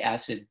lactic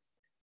acid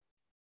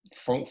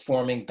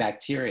forming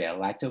bacteria,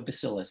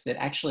 lactobacillus,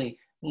 that actually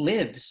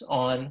lives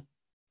on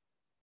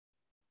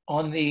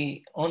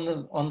the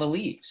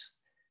leaves.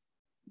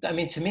 I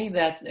mean, to me,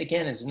 that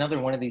again is another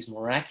one of these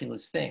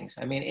miraculous things.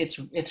 I mean,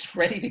 it's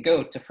ready to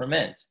go to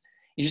ferment.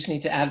 You just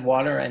need to add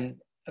water, and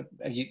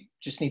you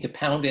just need to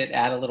pound it,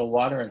 add a little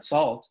water and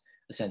salt,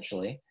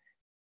 essentially,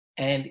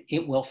 and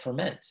it will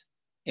ferment.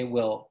 It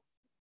will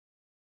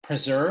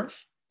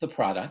preserve the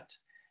product.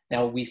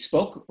 Now,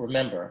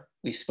 remember,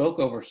 we spoke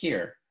over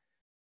here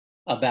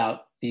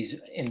about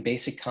these in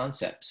basic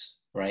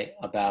concepts, right?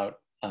 About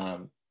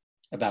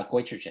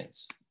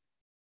goitrogens.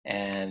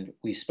 And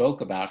we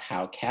spoke about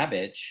how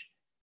cabbage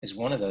is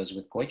one of those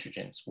with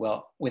goitrogens.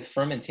 Well, with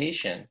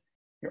fermentation,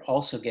 you're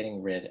also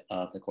getting rid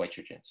of the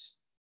goitrogens.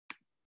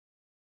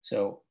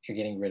 So you're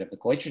getting rid of the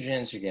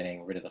goitrogens, you're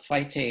getting rid of the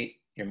phytate,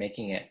 you're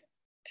making it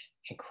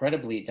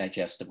incredibly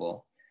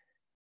digestible.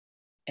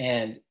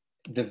 And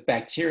the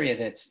bacteria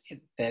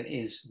that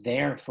is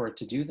there for it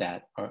to do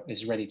that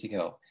is ready to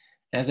go.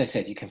 As I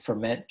said, you can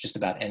ferment just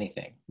about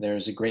anything.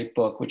 There's a great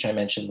book, which I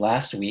mentioned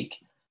last week.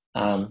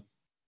 And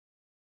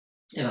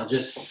I'll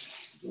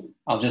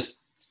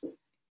just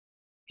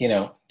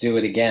do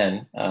it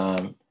again,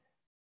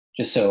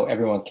 just so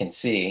everyone can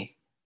see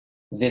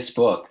this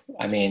book.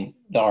 I mean,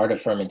 The Art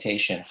of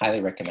Fermentation,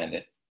 highly recommend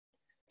it.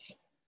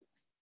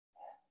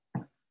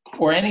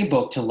 Or any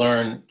book to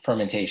learn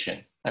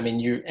fermentation. I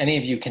mean, any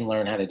of you can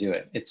learn how to do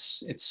it.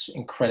 It's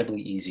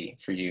incredibly easy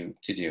for you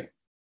to do.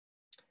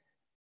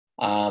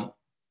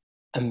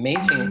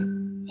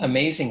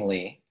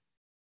 Amazingly,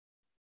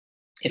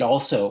 it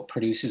also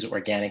produces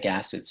organic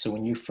acid. So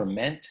when you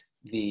ferment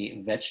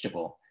the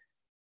vegetable,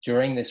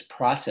 during this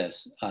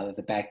process,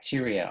 the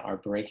bacteria are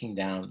breaking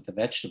down the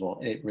vegetable.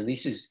 It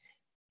releases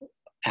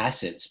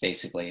acids,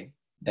 basically,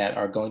 that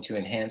are going to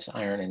enhance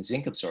iron and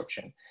zinc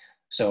absorption.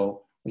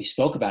 So we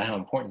spoke about how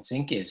important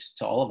zinc is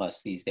to all of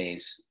us these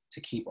days to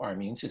keep our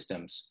immune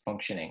systems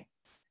functioning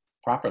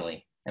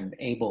properly and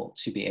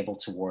be able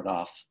to ward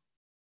off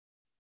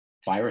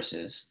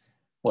viruses.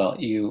 Well,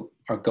 you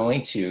are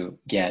going to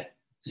get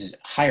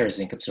higher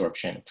zinc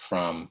absorption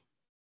from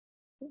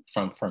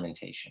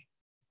fermentation.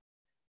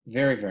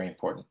 Very, very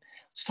important.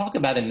 Let's talk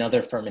about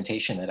another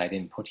fermentation that I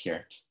didn't put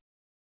here.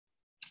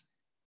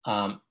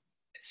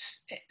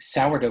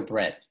 Sourdough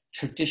bread,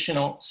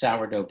 traditional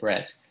sourdough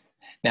bread.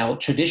 Now,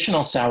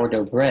 traditional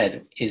sourdough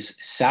bread is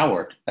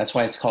soured. That's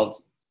why it's called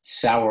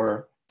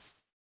sourdough.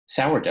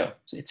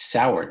 It's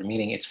soured,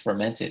 meaning it's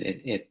fermented.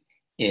 It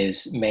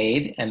is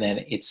made and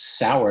then it's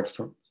soured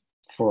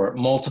for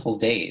multiple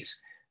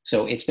days.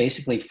 So it's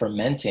basically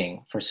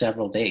fermenting for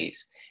several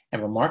days.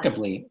 And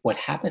remarkably, what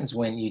happens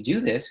when you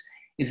do this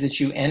is that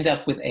you end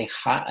up with a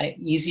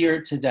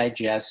easier to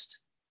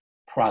digest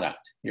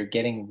product. You're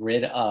getting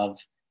rid of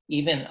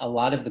even a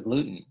lot of the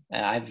gluten.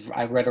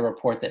 I've read a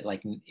report that,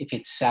 like, if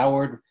it's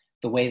soured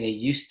the way they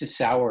used to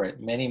sour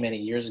it many, many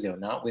years ago,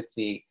 not with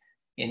the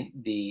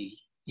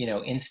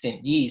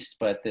instant yeast,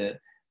 but the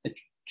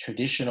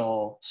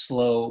traditional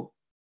slow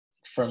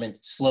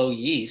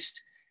yeast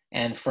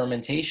and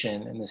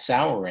fermentation and the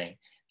souring,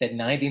 that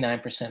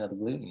 99% of the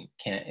gluten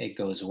it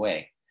goes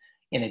away.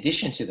 In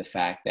addition to the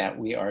fact that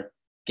we are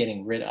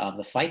getting rid of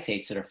the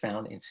phytates that are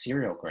found in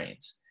cereal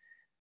grains.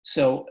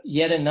 So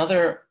yet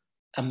another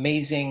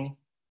amazing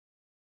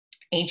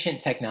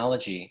ancient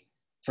technology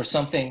for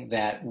something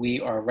that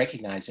we are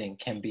recognizing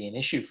can be an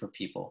issue for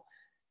people.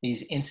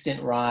 These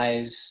instant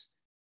rise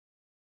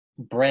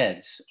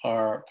breads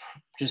are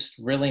just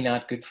really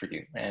not good for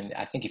you. And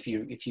I think if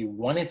you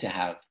wanted to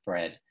have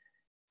bread,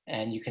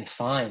 and you can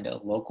find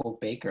a local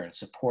baker and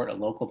support a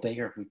local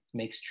baker who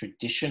makes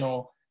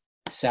traditional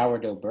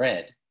sourdough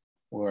bread,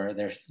 where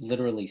they're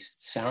literally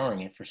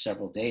souring it for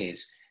several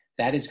days,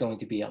 that is going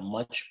to be a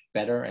much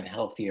better and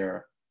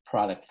healthier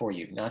product for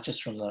you, not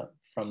just from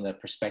the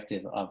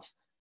perspective of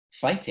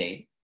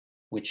phytate,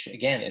 which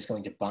again is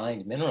going to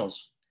bind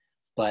minerals,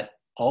 but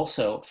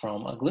also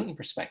from a gluten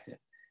perspective.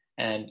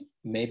 And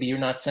maybe you're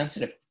not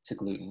sensitive to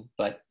gluten,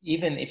 but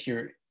even if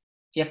you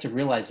have to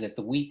realize that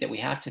the wheat that we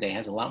have today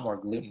has a lot more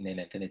gluten in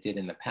it than it did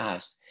in the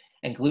past.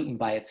 And gluten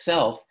by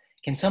itself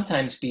can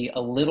sometimes be a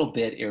little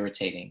bit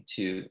irritating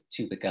to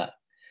the gut.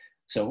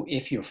 So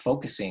if you're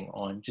focusing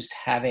on just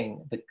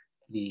having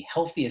the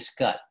healthiest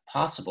gut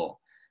possible,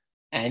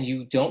 and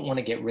you don't want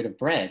to get rid of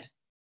bread,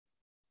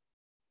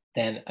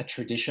 then a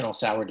traditional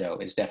sourdough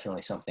is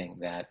definitely something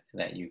that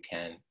you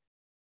can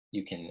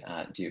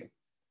do.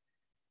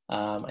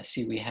 I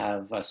see we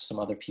have some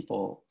other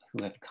people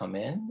who have come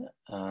in.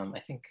 I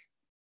think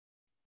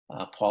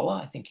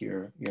Paula, I think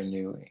you're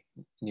new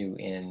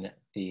in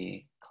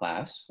the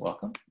class.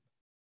 Welcome.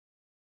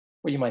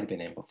 Or you might have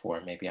been in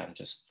before. Maybe I'm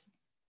just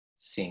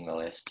seeing the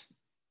list.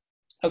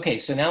 Okay,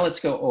 so now let's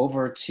go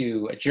over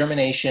to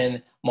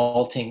germination,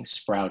 malting,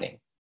 sprouting.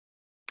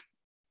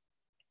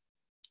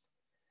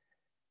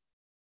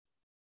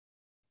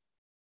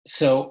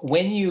 So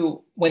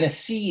when a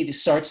seed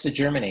starts to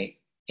germinate,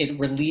 it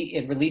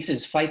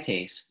releases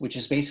phytase, which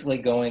is basically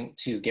going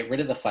to get rid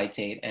of the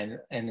phytate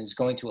and is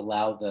going to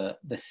allow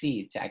the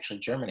seed to actually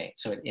germinate.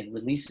 So it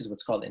releases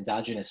what's called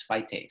endogenous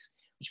phytase,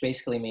 which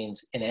basically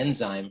means an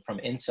enzyme from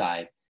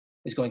inside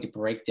is going to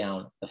break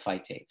down the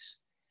phytates.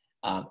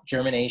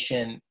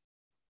 Germination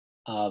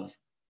of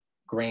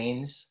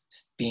grains,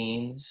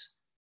 beans,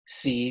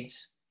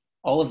 seeds,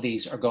 all of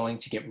these are going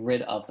to get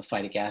rid of the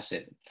phytic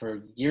acid.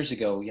 For years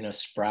ago,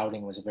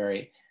 sprouting was a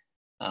very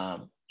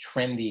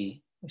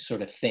trendy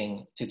sort of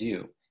thing to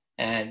do.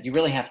 And you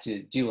really have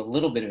to do a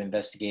little bit of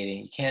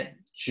investigating. You can't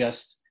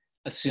just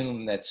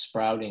assume that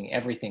sprouting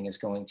everything is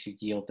going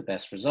to yield the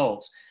best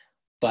results.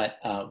 But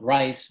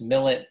rice,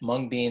 millet,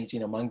 mung beans,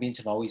 mung beans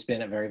have always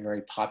been a very,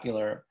 very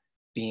popular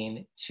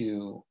bean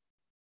to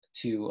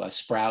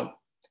sprout.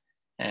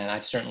 And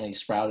I've certainly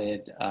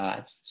sprouted,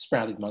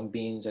 mung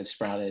beans, I've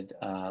sprouted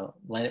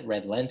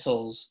red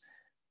lentils.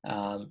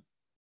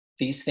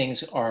 These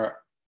things are,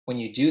 when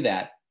you do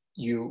that,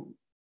 you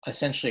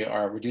essentially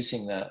are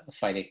reducing the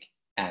phytic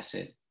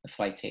acid, the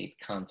phytate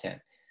content.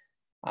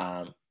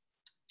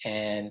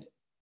 And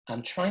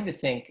I'm trying to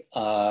think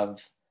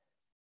of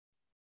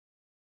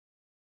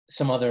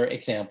some other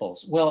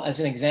examples. Well, as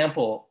an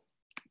example,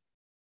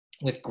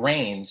 with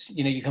grains,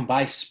 you can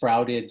buy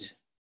sprouted,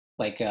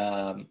 like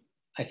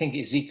I think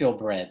Ezekiel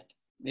bread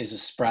is a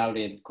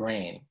sprouted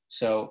grain.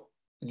 So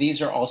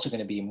these are also going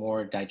to be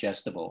more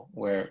digestible,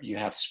 where you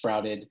have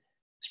sprouted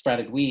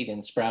wheat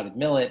and sprouted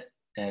millet.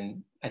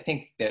 And I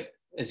think that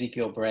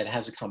Ezekiel bread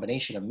has a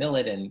combination of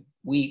millet and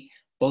wheat,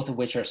 both of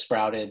which are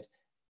sprouted.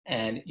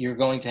 And you're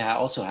going to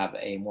also have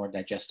a more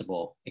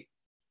digestible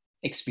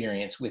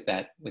experience with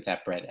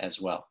that bread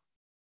as well.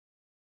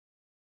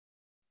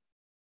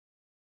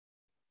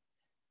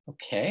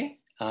 Okay.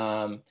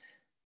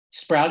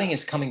 Sprouting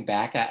is coming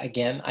back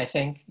again, I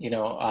think.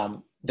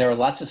 There are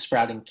lots of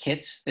sprouting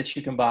kits that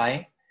you can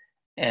buy.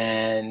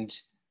 And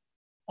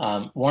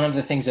one of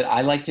the things that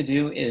I like to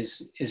do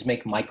is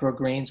make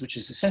microgreens, which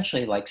is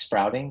essentially like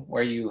sprouting,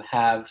 where you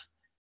have,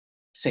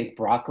 say,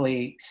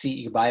 broccoli seed.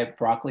 You buy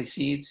broccoli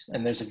seeds,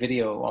 and there's a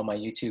video on my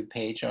YouTube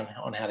page on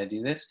how to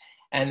do this.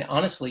 And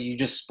honestly, you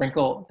just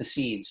sprinkle the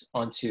seeds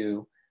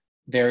onto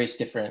various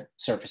different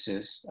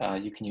surfaces.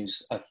 You can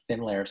use a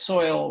thin layer of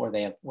soil, or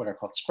they have what are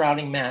called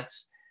sprouting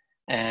mats.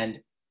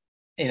 And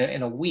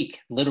in a week,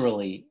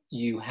 literally,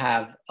 you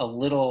have a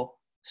little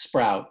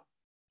sprout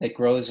that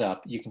grows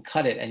up. You can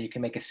cut it and you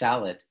can make a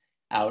salad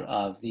out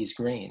of these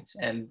greens.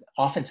 And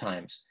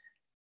oftentimes,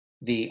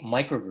 the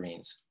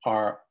microgreens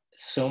are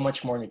so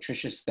much more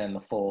nutritious than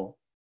the full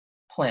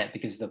plant,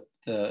 because the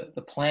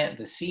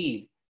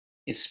seed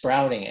is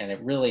sprouting, and it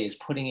really is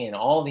putting in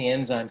all the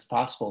enzymes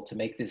possible to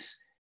make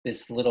this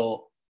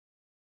little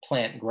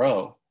plant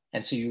grow.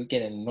 And so you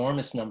get an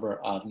enormous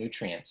number of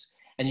nutrients.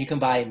 And you can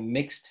buy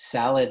mixed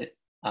salad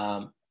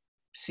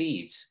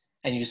seeds,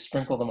 and you just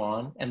sprinkle them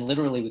on, and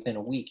literally within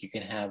a week you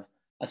can have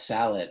a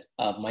salad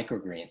of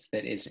microgreens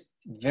that is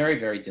very,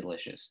 very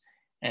delicious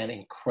and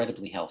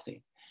incredibly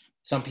healthy.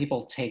 Some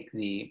people take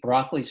the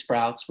broccoli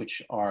sprouts,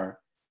 which are,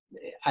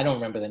 I don't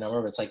remember the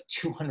number, but it's like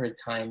 200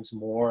 times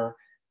more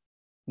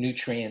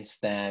nutrients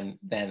than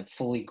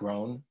fully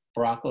grown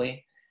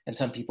broccoli. And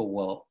some people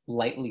will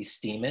lightly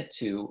steam it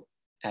to,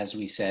 as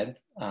we said,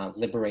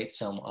 liberate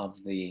some of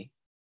the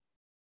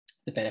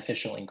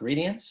beneficial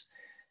ingredients.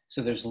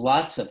 So there's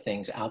lots of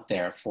things out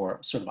there for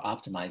sort of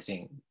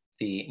optimizing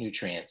the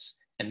nutrients,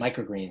 and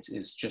microgreens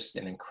is just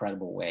an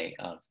incredible way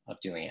of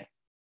doing it.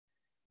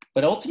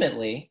 But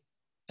ultimately,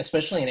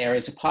 especially in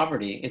areas of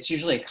poverty, it's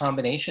usually a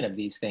combination of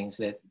these things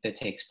that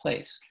takes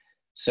place.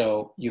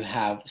 So you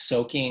have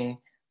soaking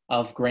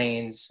of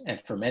grains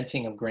and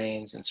fermenting of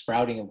grains and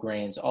sprouting of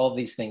grains. All of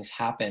these things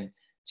happen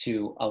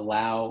to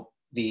allow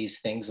these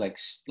things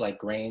like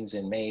grains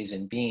and maize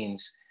and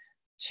beans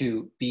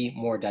to be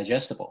more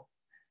digestible.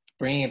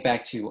 Bringing it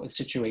back to a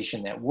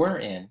situation that we're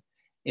in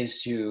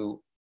is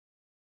to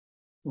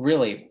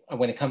really,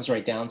 when it comes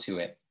right down to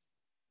it,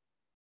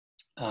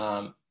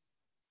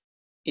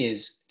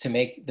 is to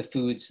make the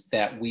foods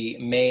that we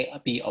may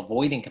be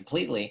avoiding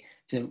completely,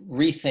 to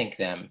rethink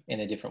them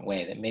in a different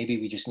way, that maybe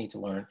we just need to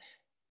learn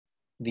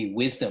the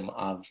wisdom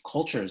of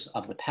cultures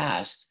of the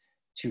past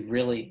to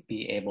really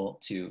be able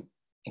to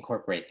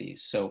incorporate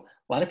these. So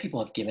a lot of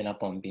people have given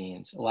up on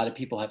beans. A lot of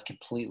people have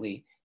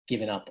completely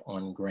given up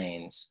on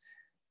grains.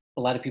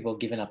 A lot of people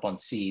have given up on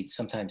seeds,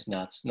 sometimes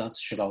nuts. Nuts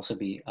should also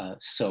be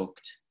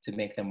soaked to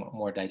make them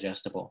more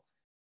digestible.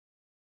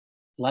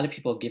 A lot of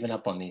people have given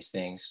up on these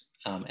things.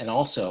 And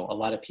also a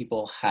lot of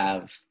people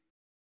have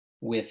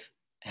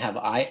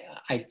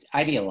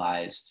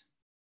idealized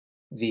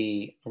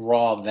the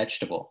raw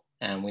vegetable.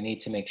 And we need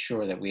to make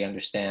sure that we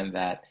understand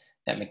that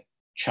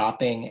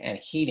chopping and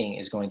heating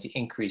is going to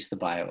increase the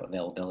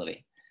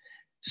bioavailability.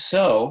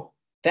 So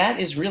that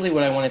is really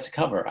what I wanted to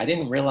cover. I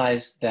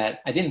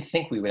didn't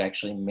think we would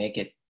actually make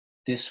it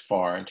this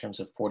far in terms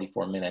of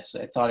 44 minutes.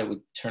 I thought it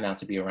would turn out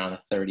to be around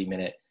a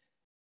 30-minute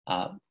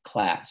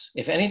class.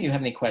 If any of you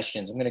have any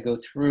questions, I'm going to go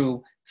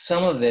through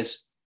some of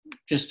this,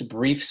 just a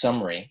brief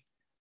summary.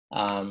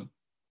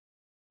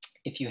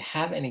 If you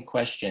have any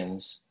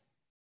questions,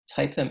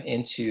 type them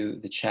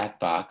into the chat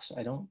box.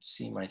 I don't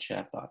see my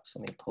chat box.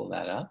 Let me pull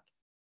that up.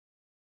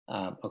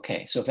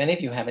 Okay, so if any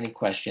of you have any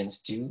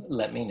questions, do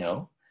let me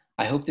know.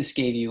 I hope this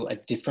gave you a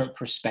different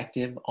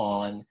perspective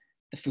on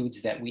the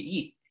foods that we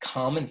eat,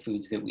 common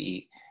foods that we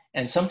eat.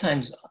 And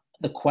sometimes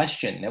the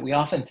question that we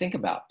often think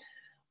about,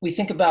 we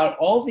think about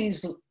all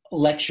these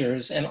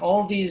lectures and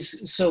all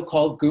these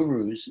so-called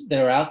gurus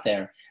that are out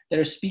there that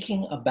are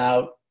speaking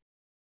about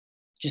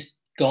just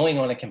going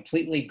on a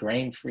completely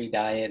grain-free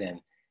diet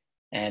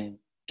and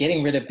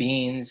getting rid of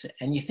beans.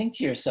 And you think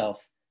to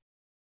yourself,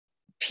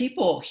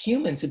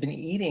 humans have been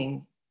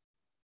eating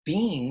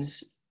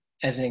beans,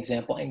 as an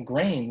example, and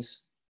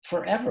grains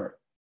forever.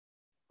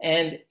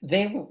 And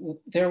they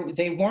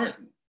weren't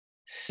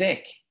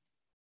sick.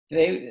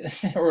 There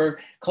were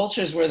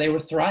cultures where they were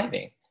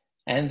thriving,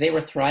 and they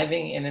were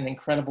thriving in an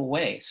incredible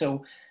way.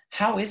 So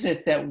how is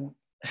it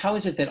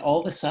that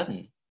all of a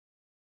sudden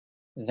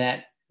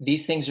that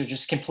these things are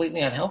just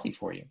completely unhealthy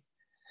for you?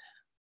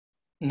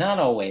 Not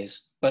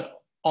always,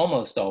 but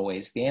almost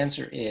always. The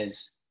answer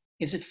is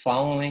it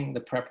following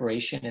the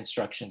preparation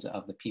instructions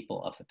of the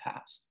people of the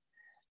past?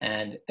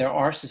 And there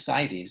are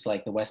societies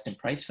like the Weston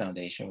Price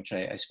Foundation, which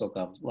I spoke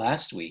of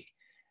last week,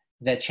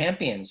 that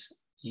champions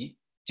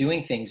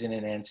doing things in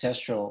an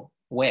ancestral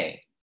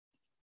way,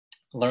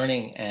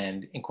 learning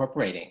and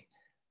incorporating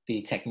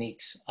the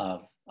techniques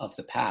of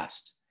the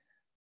past.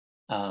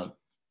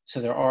 So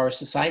there are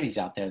societies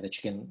out there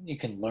that you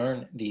can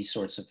learn these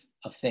sorts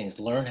of things,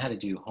 learn how to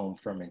do home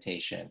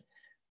fermentation,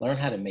 learn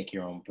how to make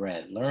your own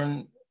bread,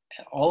 learn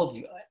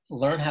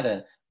how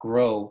to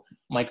grow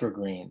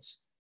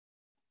microgreens,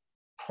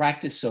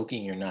 practice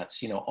soaking your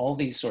nuts, all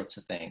these sorts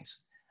of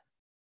things.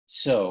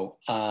 So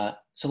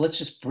let's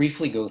just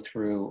briefly go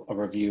through a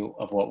review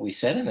of what we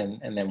said,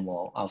 and then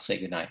I'll say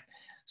goodnight.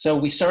 So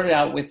we started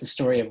out with the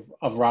story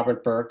of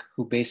Robert Burke,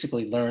 who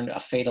basically learned a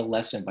fatal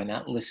lesson by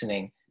not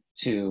listening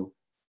to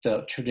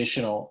the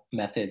traditional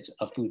methods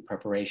of food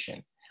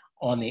preparation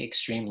on the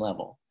extreme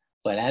level.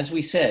 But as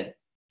we said,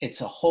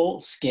 it's a whole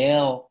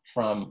scale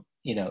from,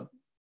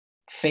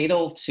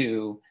 fatal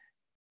to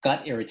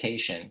gut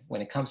irritation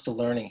when it comes to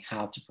learning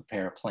how to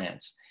prepare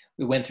plants.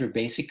 We went through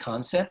basic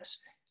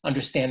concepts,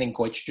 understanding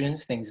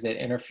goitrogens, things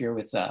that interfere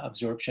with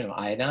absorption of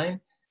iodine,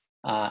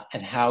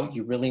 and how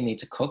you really need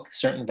to cook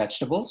certain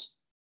vegetables.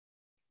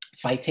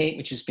 Phytate,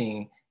 which is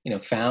being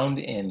found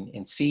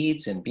in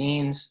seeds and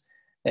beans,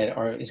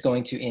 is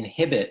going to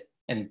inhibit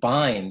and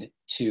bind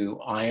to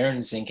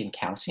iron, zinc, and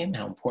calcium,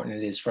 how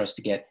important it is for us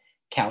to get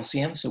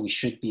calcium. So we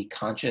should be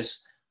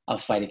conscious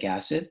of phytic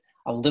acid.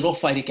 A little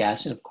phytic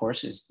acid, of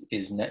course,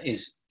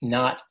 is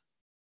not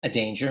a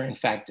danger. In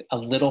fact, a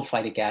little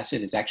phytic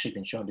acid has actually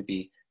been shown to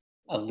be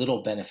a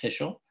little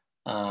beneficial.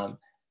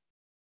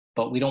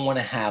 But we don't want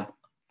to have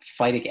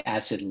phytic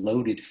acid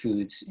loaded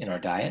foods in our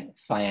diet.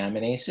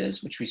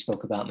 Thiaminases, which we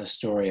spoke about in the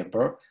story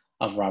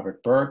of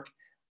Robert Burke.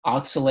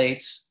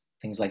 Oxalates,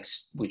 things like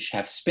which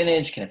have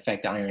spinach, can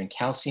affect iron and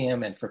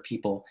calcium, and for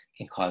people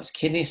can cause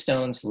kidney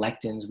stones.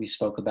 Lectins we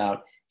spoke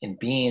about in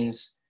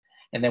beans.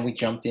 And then we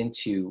jumped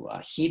into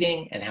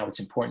heating and how it's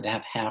important to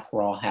have half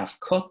raw, half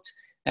cooked.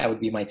 That would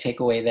be my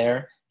takeaway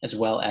there, as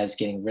well as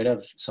getting rid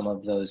of some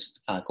of those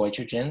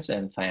goitrogens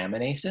and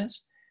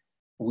thiaminases.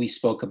 We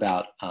spoke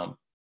about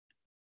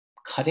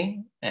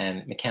cutting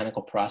and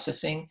mechanical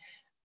processing.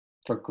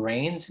 For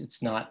grains,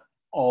 it's not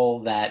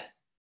all that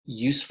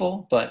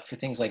useful, but for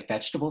things like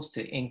vegetables,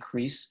 to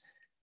increase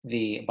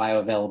the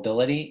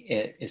bioavailability,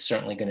 it is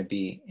certainly going to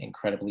be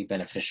incredibly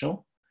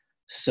beneficial.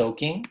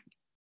 Soaking,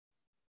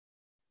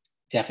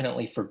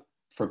 definitely for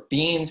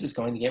beans, is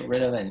going to get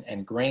rid of,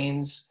 and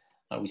grains.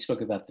 We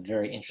spoke about the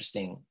very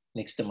interesting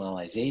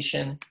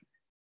nixtamalization.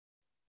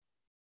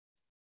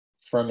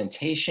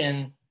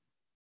 Fermentation,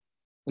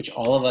 which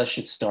all of us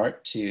should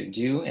start to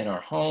do in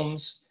our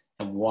homes,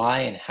 and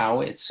why and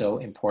how it's so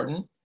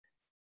important,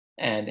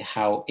 and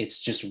how it's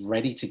just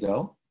ready to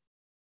go.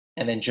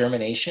 And then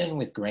germination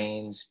with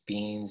grains,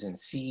 beans, and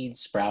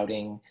seeds,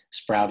 sprouting,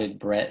 sprouted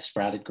bread,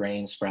 sprouted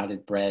grains,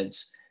 sprouted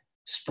breads,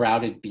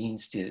 sprouted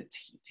beans to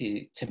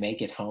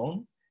make at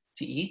home,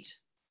 to eat,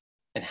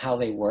 and how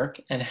they work,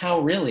 and how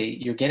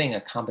really you're getting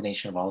a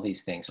combination of all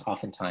these things,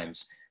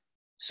 oftentimes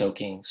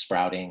soaking,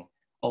 sprouting,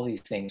 all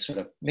these things sort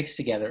of mixed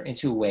together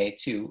into a way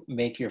to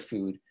make your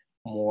food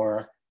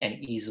more and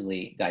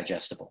easily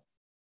digestible.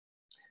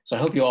 So I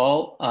hope you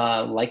all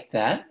like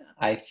that.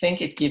 I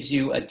think it gives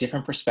you a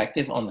different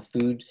perspective on the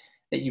food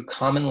that you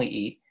commonly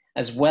eat,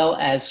 as well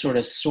as sort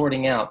of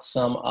sorting out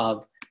some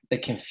of the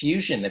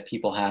confusion that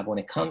people have when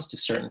it comes to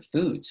certain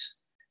foods,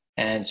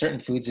 and certain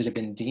foods that have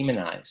been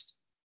demonized.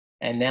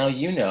 And now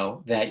you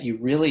know that you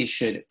really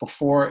should,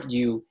 before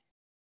you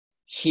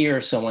hear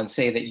someone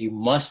say that you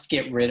must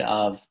get rid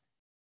of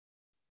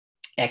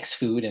X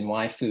food and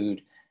Y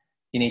food,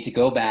 you need to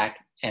go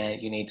back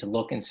and you need to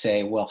look and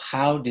say, well,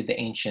 how did the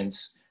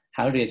ancients,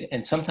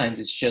 and sometimes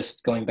it's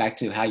just going back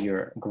to how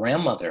your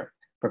grandmother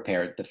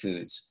prepared the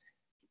foods.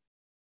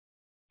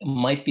 It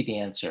might be the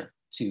answer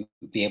to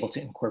be able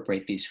to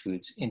incorporate these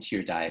foods into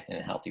your diet in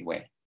a healthy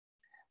way.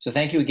 So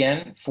thank you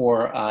again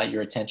for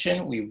your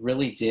attention. We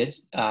really did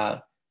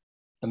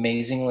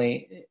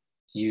amazingly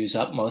use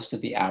up most of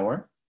the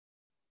hour.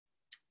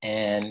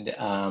 And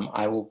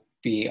I will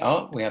be,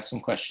 we have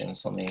some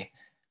questions. Let me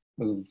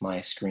move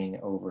my screen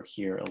over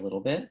here a little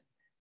bit.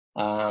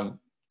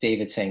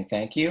 David saying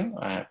thank you.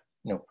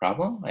 No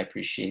problem. I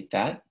appreciate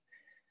that.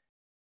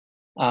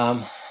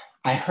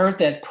 I heard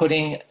that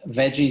putting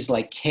veggies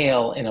like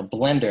kale in a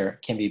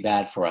blender can be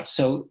bad for us.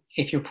 So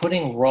if you're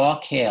putting raw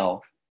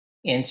kale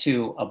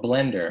into a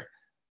blender,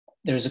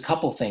 there's a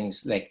couple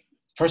things. Like,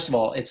 first of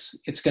all,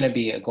 it's going to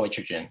be a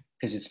goitrogen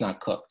because it's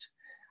not cooked.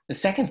 The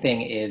second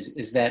thing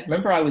is that,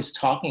 remember I was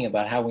talking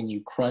about how when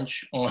you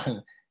crunch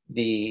on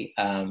the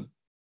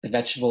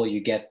vegetable, you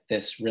get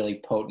this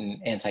really potent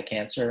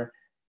anti-cancer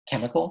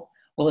chemical.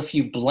 Well, if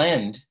you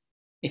blend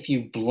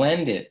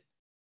it,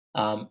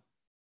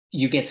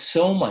 you get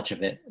so much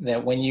of it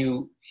that when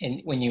you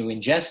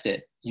ingest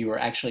it, you are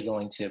actually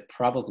going to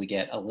probably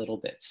get a little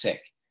bit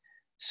sick.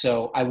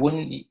 So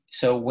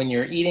when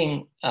you're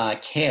eating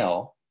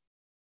kale,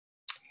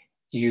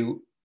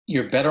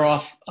 you're better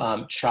off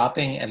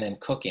chopping and then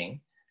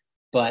cooking.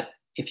 But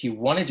if you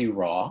want to do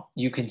raw,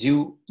 you could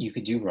do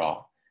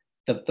raw.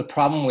 the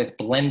problem with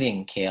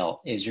blending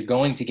kale is you're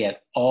going to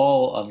get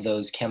all of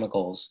those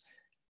chemicals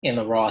in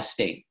the raw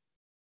state.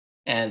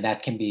 And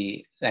that can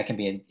be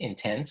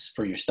intense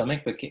for your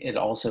stomach, but it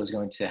also is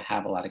going to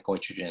have a lot of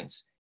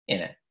goitrogens in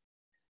it.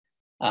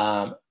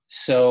 What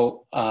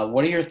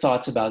are your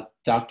thoughts about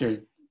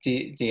Dr.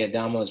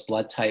 D'Adamo's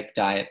blood type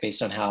diet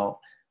based on how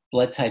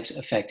blood types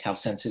affect how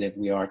sensitive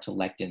we are to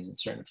lectins in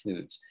certain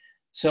foods?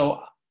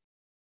 So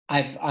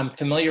I'm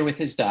familiar with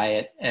his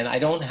diet, and I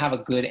don't have a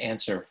good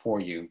answer for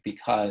you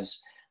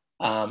because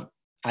I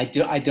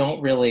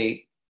don't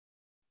really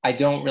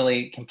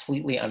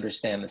completely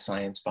understand the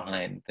science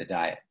behind the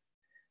diet.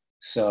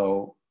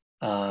 So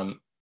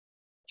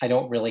I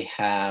don't really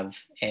have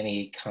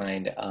any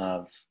kind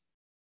of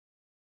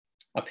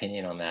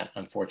opinion on that,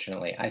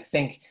 unfortunately. I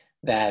think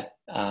that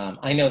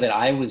I know that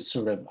I was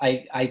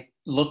I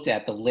looked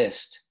at the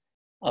list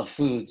of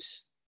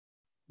foods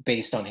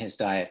based on his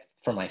diet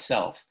for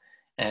myself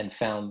and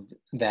found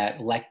that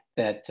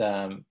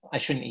I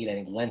shouldn't eat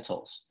any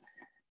lentils.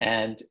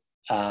 And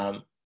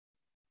I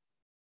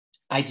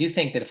do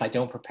think that if I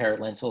don't prepare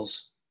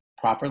lentils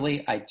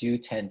properly, I do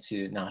tend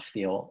to not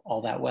feel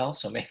all that well.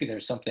 So maybe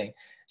there's something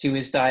to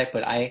his diet,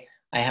 but I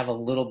have a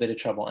little bit of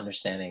trouble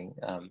understanding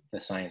the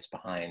science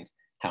behind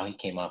how he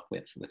came up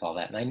with all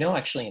that. And I know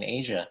actually in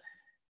Asia,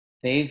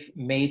 they've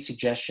made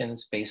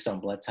suggestions based on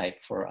blood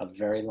type for a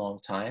very long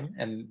time,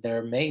 and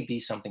there may be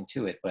something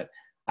to it, but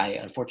I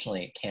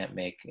unfortunately can't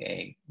make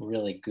a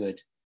really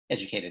good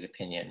educated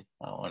opinion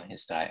on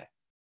his diet.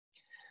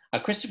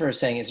 Christopher is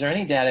saying, is there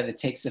any data that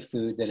takes the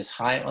food that is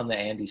high on the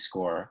Andy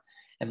score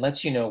and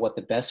lets you know what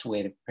the best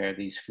way to prepare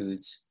these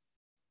foods,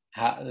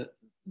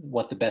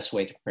 what the best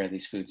way to prepare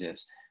these foods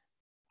is?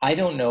 I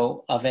don't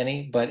know of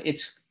any, but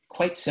it's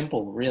quite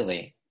simple,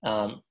 really.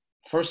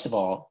 First of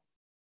all,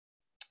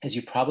 as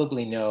you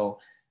probably know,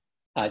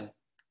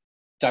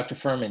 Dr.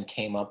 Furman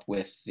came up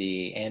with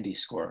the Andy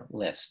score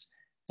list,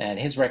 and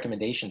his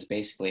recommendations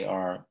basically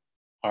are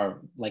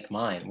like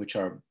mine, which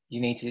are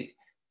you need to,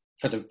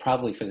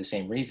 probably for the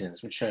same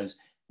reasons, which shows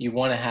you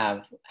want to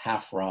have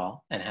half raw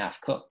and half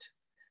cooked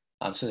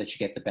so that you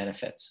get the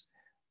benefits.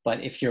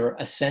 But if you're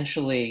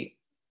essentially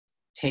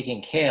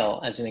taking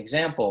kale as an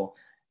example,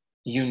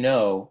 you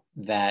know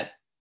that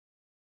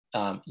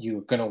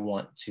you're going to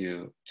want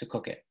to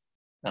cook it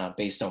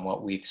based on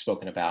what we've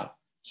spoken about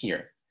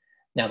here.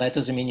 Now, that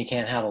doesn't mean you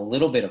can't have a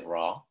little bit of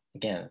raw.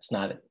 Again,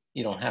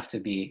 you don't have to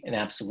be an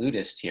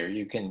absolutist here.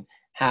 You can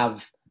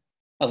have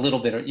a little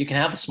bit, you can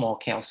have a small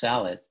kale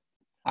salad.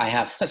 I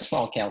have a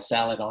small kale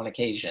salad on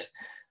occasion.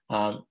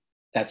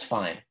 That's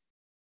fine.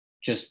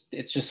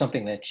 It's just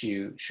something that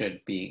you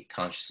should be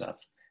conscious of.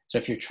 So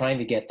if you're trying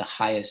to get the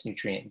highest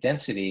nutrient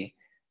density,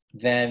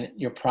 then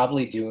you're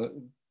probably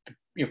going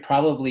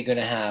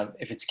to have,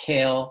 if it's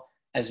kale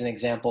as an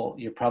example,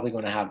 you're probably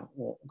going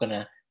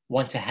to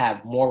want to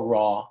have more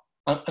raw.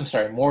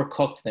 More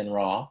cooked than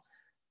raw.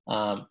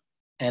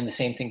 And the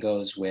same thing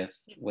goes with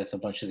a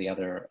bunch of the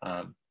other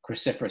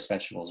cruciferous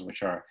vegetables,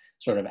 which are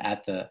sort of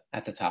at the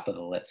top of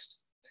the list.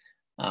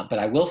 But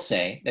I will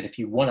say that if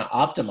you want to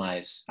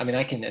optimize,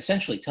 I can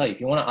essentially tell you, if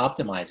you want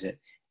to optimize it,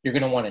 you're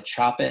going to want to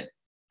chop it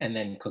and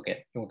then cook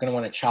it. You're going to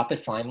want to chop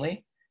it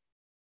finely,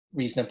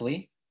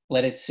 reasonably,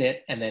 let it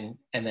sit, and then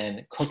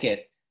cook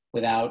it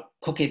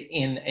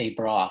in a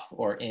broth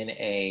or in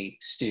a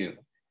stew.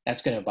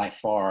 That's going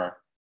to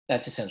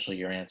that's essentially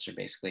your answer,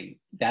 basically.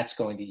 That's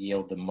going to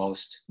yield the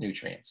most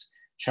nutrients.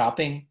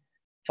 Chopping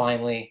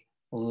finely,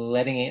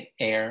 letting it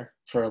air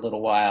for a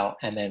little while,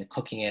 and then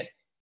cooking it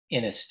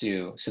in a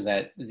stew so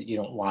that you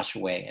don't wash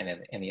away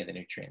any of the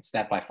nutrients.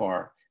 That by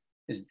far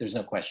there's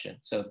no question.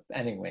 So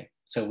anyway,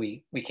 so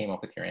we came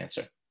up with your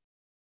answer.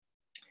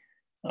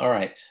 All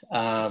right.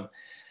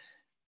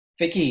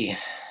 Vicky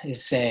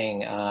is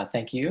saying,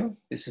 thank you.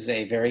 This is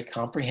a very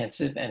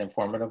comprehensive and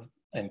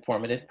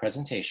informative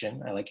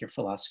presentation. I like your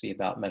philosophy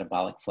about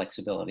metabolic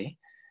flexibility.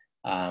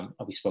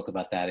 We spoke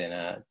about that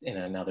in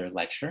another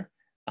lecture.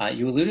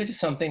 You alluded to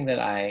something that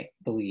I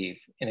believe,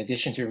 in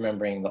addition to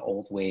remembering the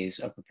old ways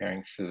of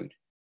preparing food,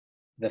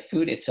 the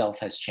food itself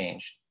has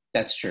changed.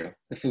 That's true.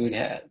 The food,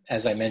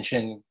 as I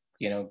mentioned,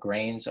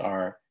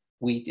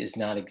 wheat is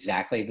not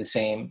exactly the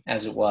same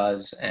as it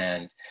was,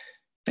 and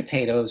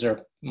potatoes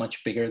are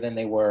much bigger than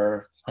they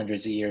were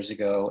hundreds of years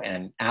ago,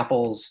 and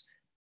apples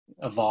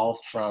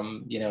evolved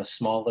from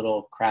small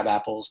little crab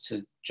apples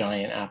to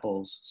giant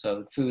apples.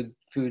 So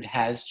food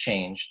has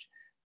changed.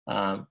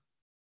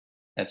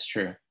 That's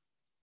true.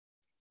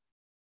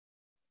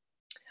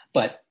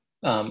 But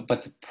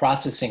the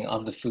processing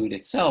of the food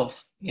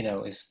itself,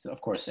 is,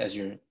 of course, as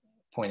you're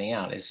pointing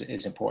out,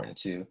 is important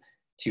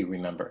to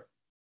remember.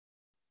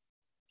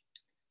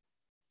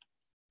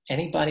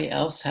 Anybody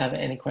else have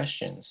any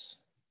questions?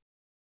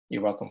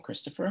 You're welcome,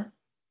 Christopher.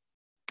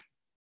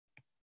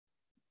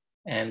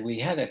 And we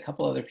had a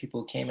couple other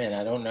people who came in.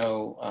 I don't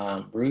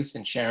know, Ruth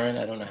and Sharon,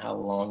 I don't know how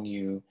long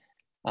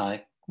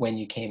when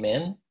you came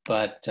in,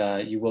 but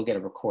you will get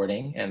a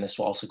recording, and this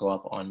will also go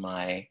up on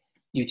my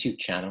YouTube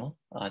channel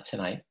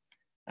tonight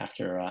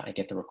after I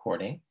get the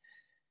recording.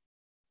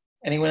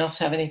 Anyone else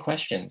have any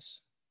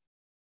questions?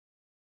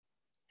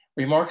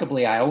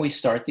 Remarkably, I always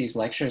start these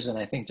lectures and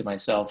I think to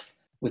myself,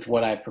 with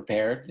what I've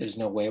prepared, there's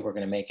no way we're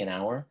going to make an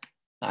hour.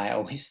 I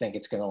always think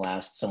it's going to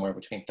last somewhere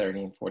between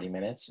 30 and 40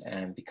 minutes.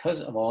 And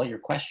because of all your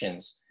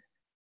questions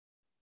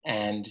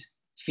and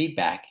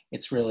feedback,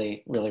 it's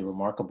really, really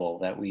remarkable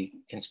that we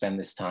can spend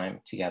this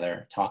time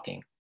together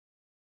talking.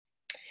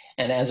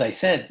 And as I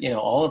said,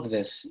 all of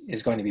this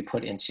is going to be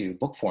put into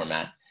book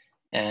format.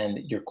 And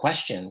your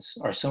questions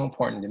are so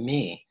important to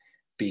me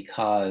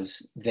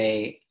because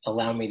they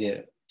allow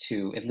me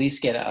to at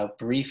least get a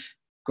brief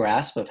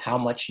grasp of how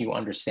much you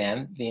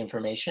understand the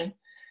information.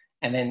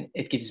 And then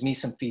it gives me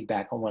some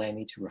feedback on what I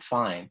need to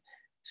refine.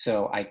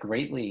 So I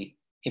greatly,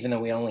 even though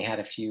we only had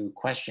a few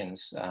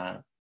questions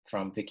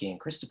from Vicky and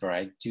Christopher,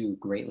 I do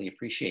greatly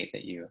appreciate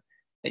that you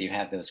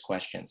had those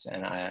questions.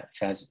 And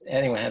if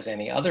anyone has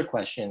any other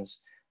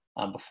questions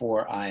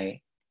before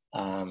I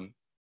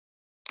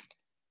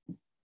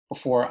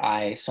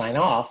sign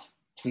off,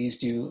 please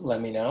do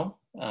let me know.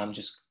 I'm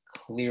just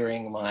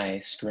clearing my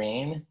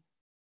screen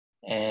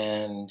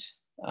and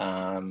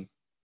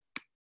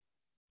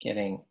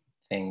getting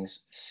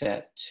things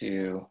set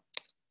to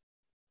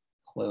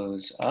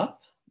close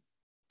up.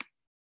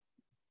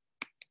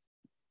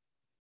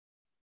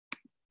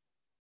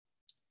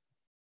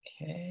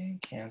 Okay,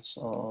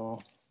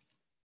 cancel.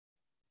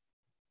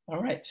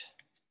 All right.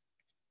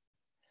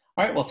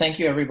 All right, well, thank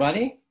you,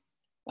 everybody.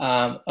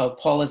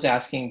 Paul is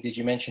asking, did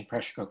you mention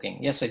pressure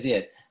cooking? Yes, I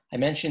did. I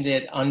mentioned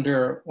it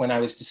when I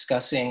was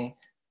discussing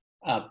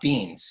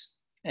beans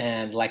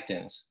and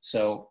lectins.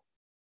 So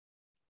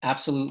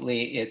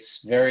absolutely,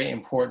 it's very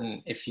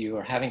important if you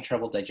are having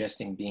trouble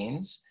digesting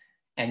beans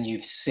and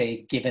you've,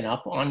 say, given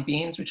up on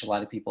beans, which a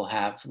lot of people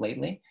have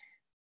lately,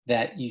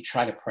 that you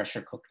try to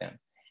pressure cook them.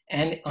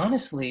 And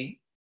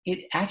honestly,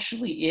 it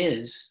actually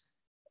is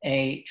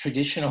a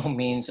traditional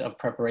means of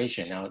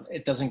preparation. Now,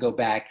 it doesn't go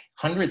back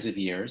hundreds of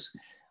years,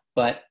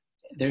 but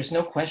there's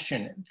no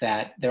question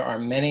that there are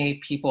many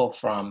people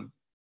from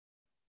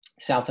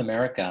South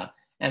America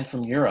and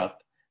from Europe,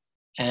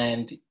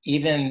 and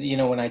even,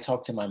 when I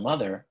talk to my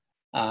mother,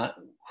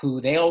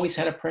 who they always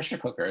had a pressure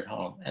cooker at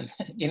home. And,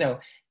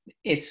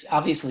 it's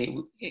obviously,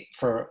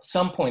 for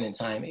some point in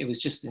time, it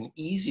was just an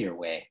easier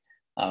way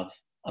of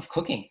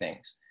cooking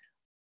things.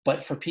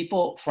 But for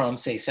people from,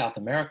 say, South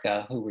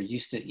America, who were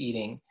used to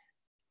eating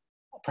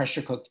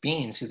pressure cooked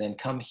beans, who then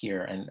come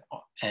here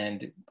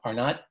and are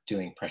not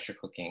doing pressure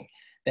cooking,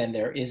 then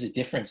there is a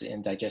difference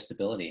in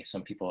digestibility.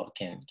 Some people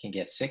can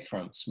get sick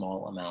from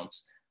small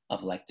amounts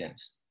of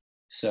lectins.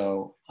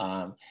 So,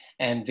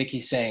 and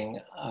Vicky's saying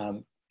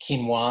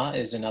quinoa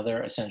is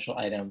another essential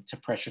item to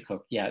pressure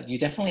cook. Yeah, you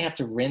definitely have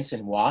to rinse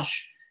and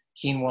wash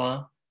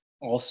quinoa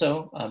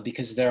also,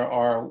 because there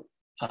are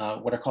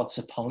what are called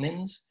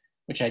saponins,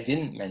 which I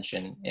didn't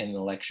mention in the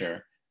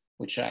lecture,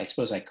 which I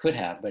suppose I could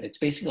have, but it's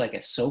basically like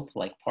a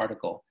soap-like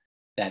particle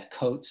that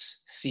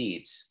coats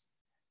seeds.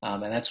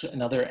 And that's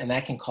another, and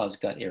that can cause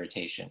gut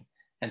irritation.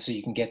 And so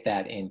you can get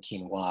that in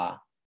quinoa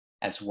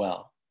as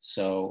well.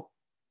 So,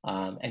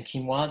 and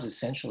quinoa is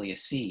essentially a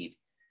seed.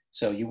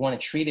 So you want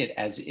to treat it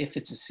as if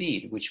it's a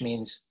seed, which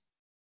means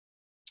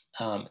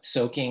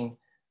soaking,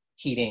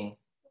 heating,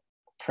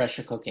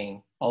 pressure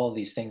cooking, all of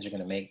these things are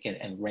going to make it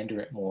and render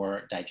it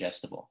more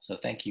digestible. So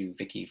thank you,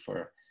 Vicky,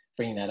 for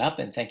bringing that up.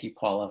 And thank you,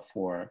 Paula,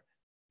 for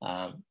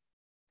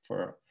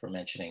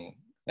mentioning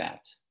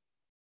that.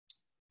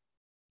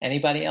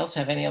 Anybody else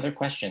have any other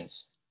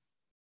questions?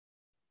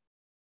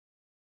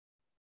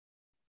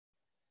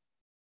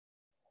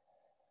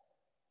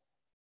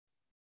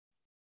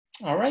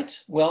 All right,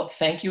 well,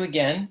 thank you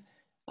again.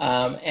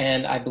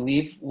 And I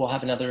believe we'll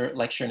have another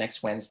lecture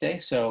next Wednesday.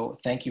 So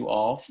thank you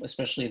all,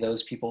 especially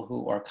those people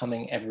who are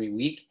coming every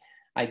week.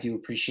 I do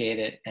appreciate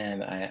it.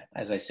 And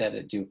as I said, I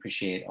do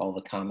appreciate all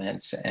the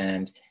comments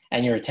and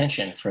your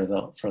attention for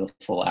the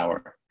full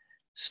hour.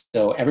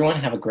 So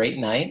everyone have a great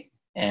night.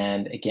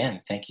 And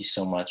again, thank you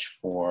so much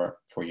for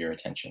your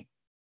attention.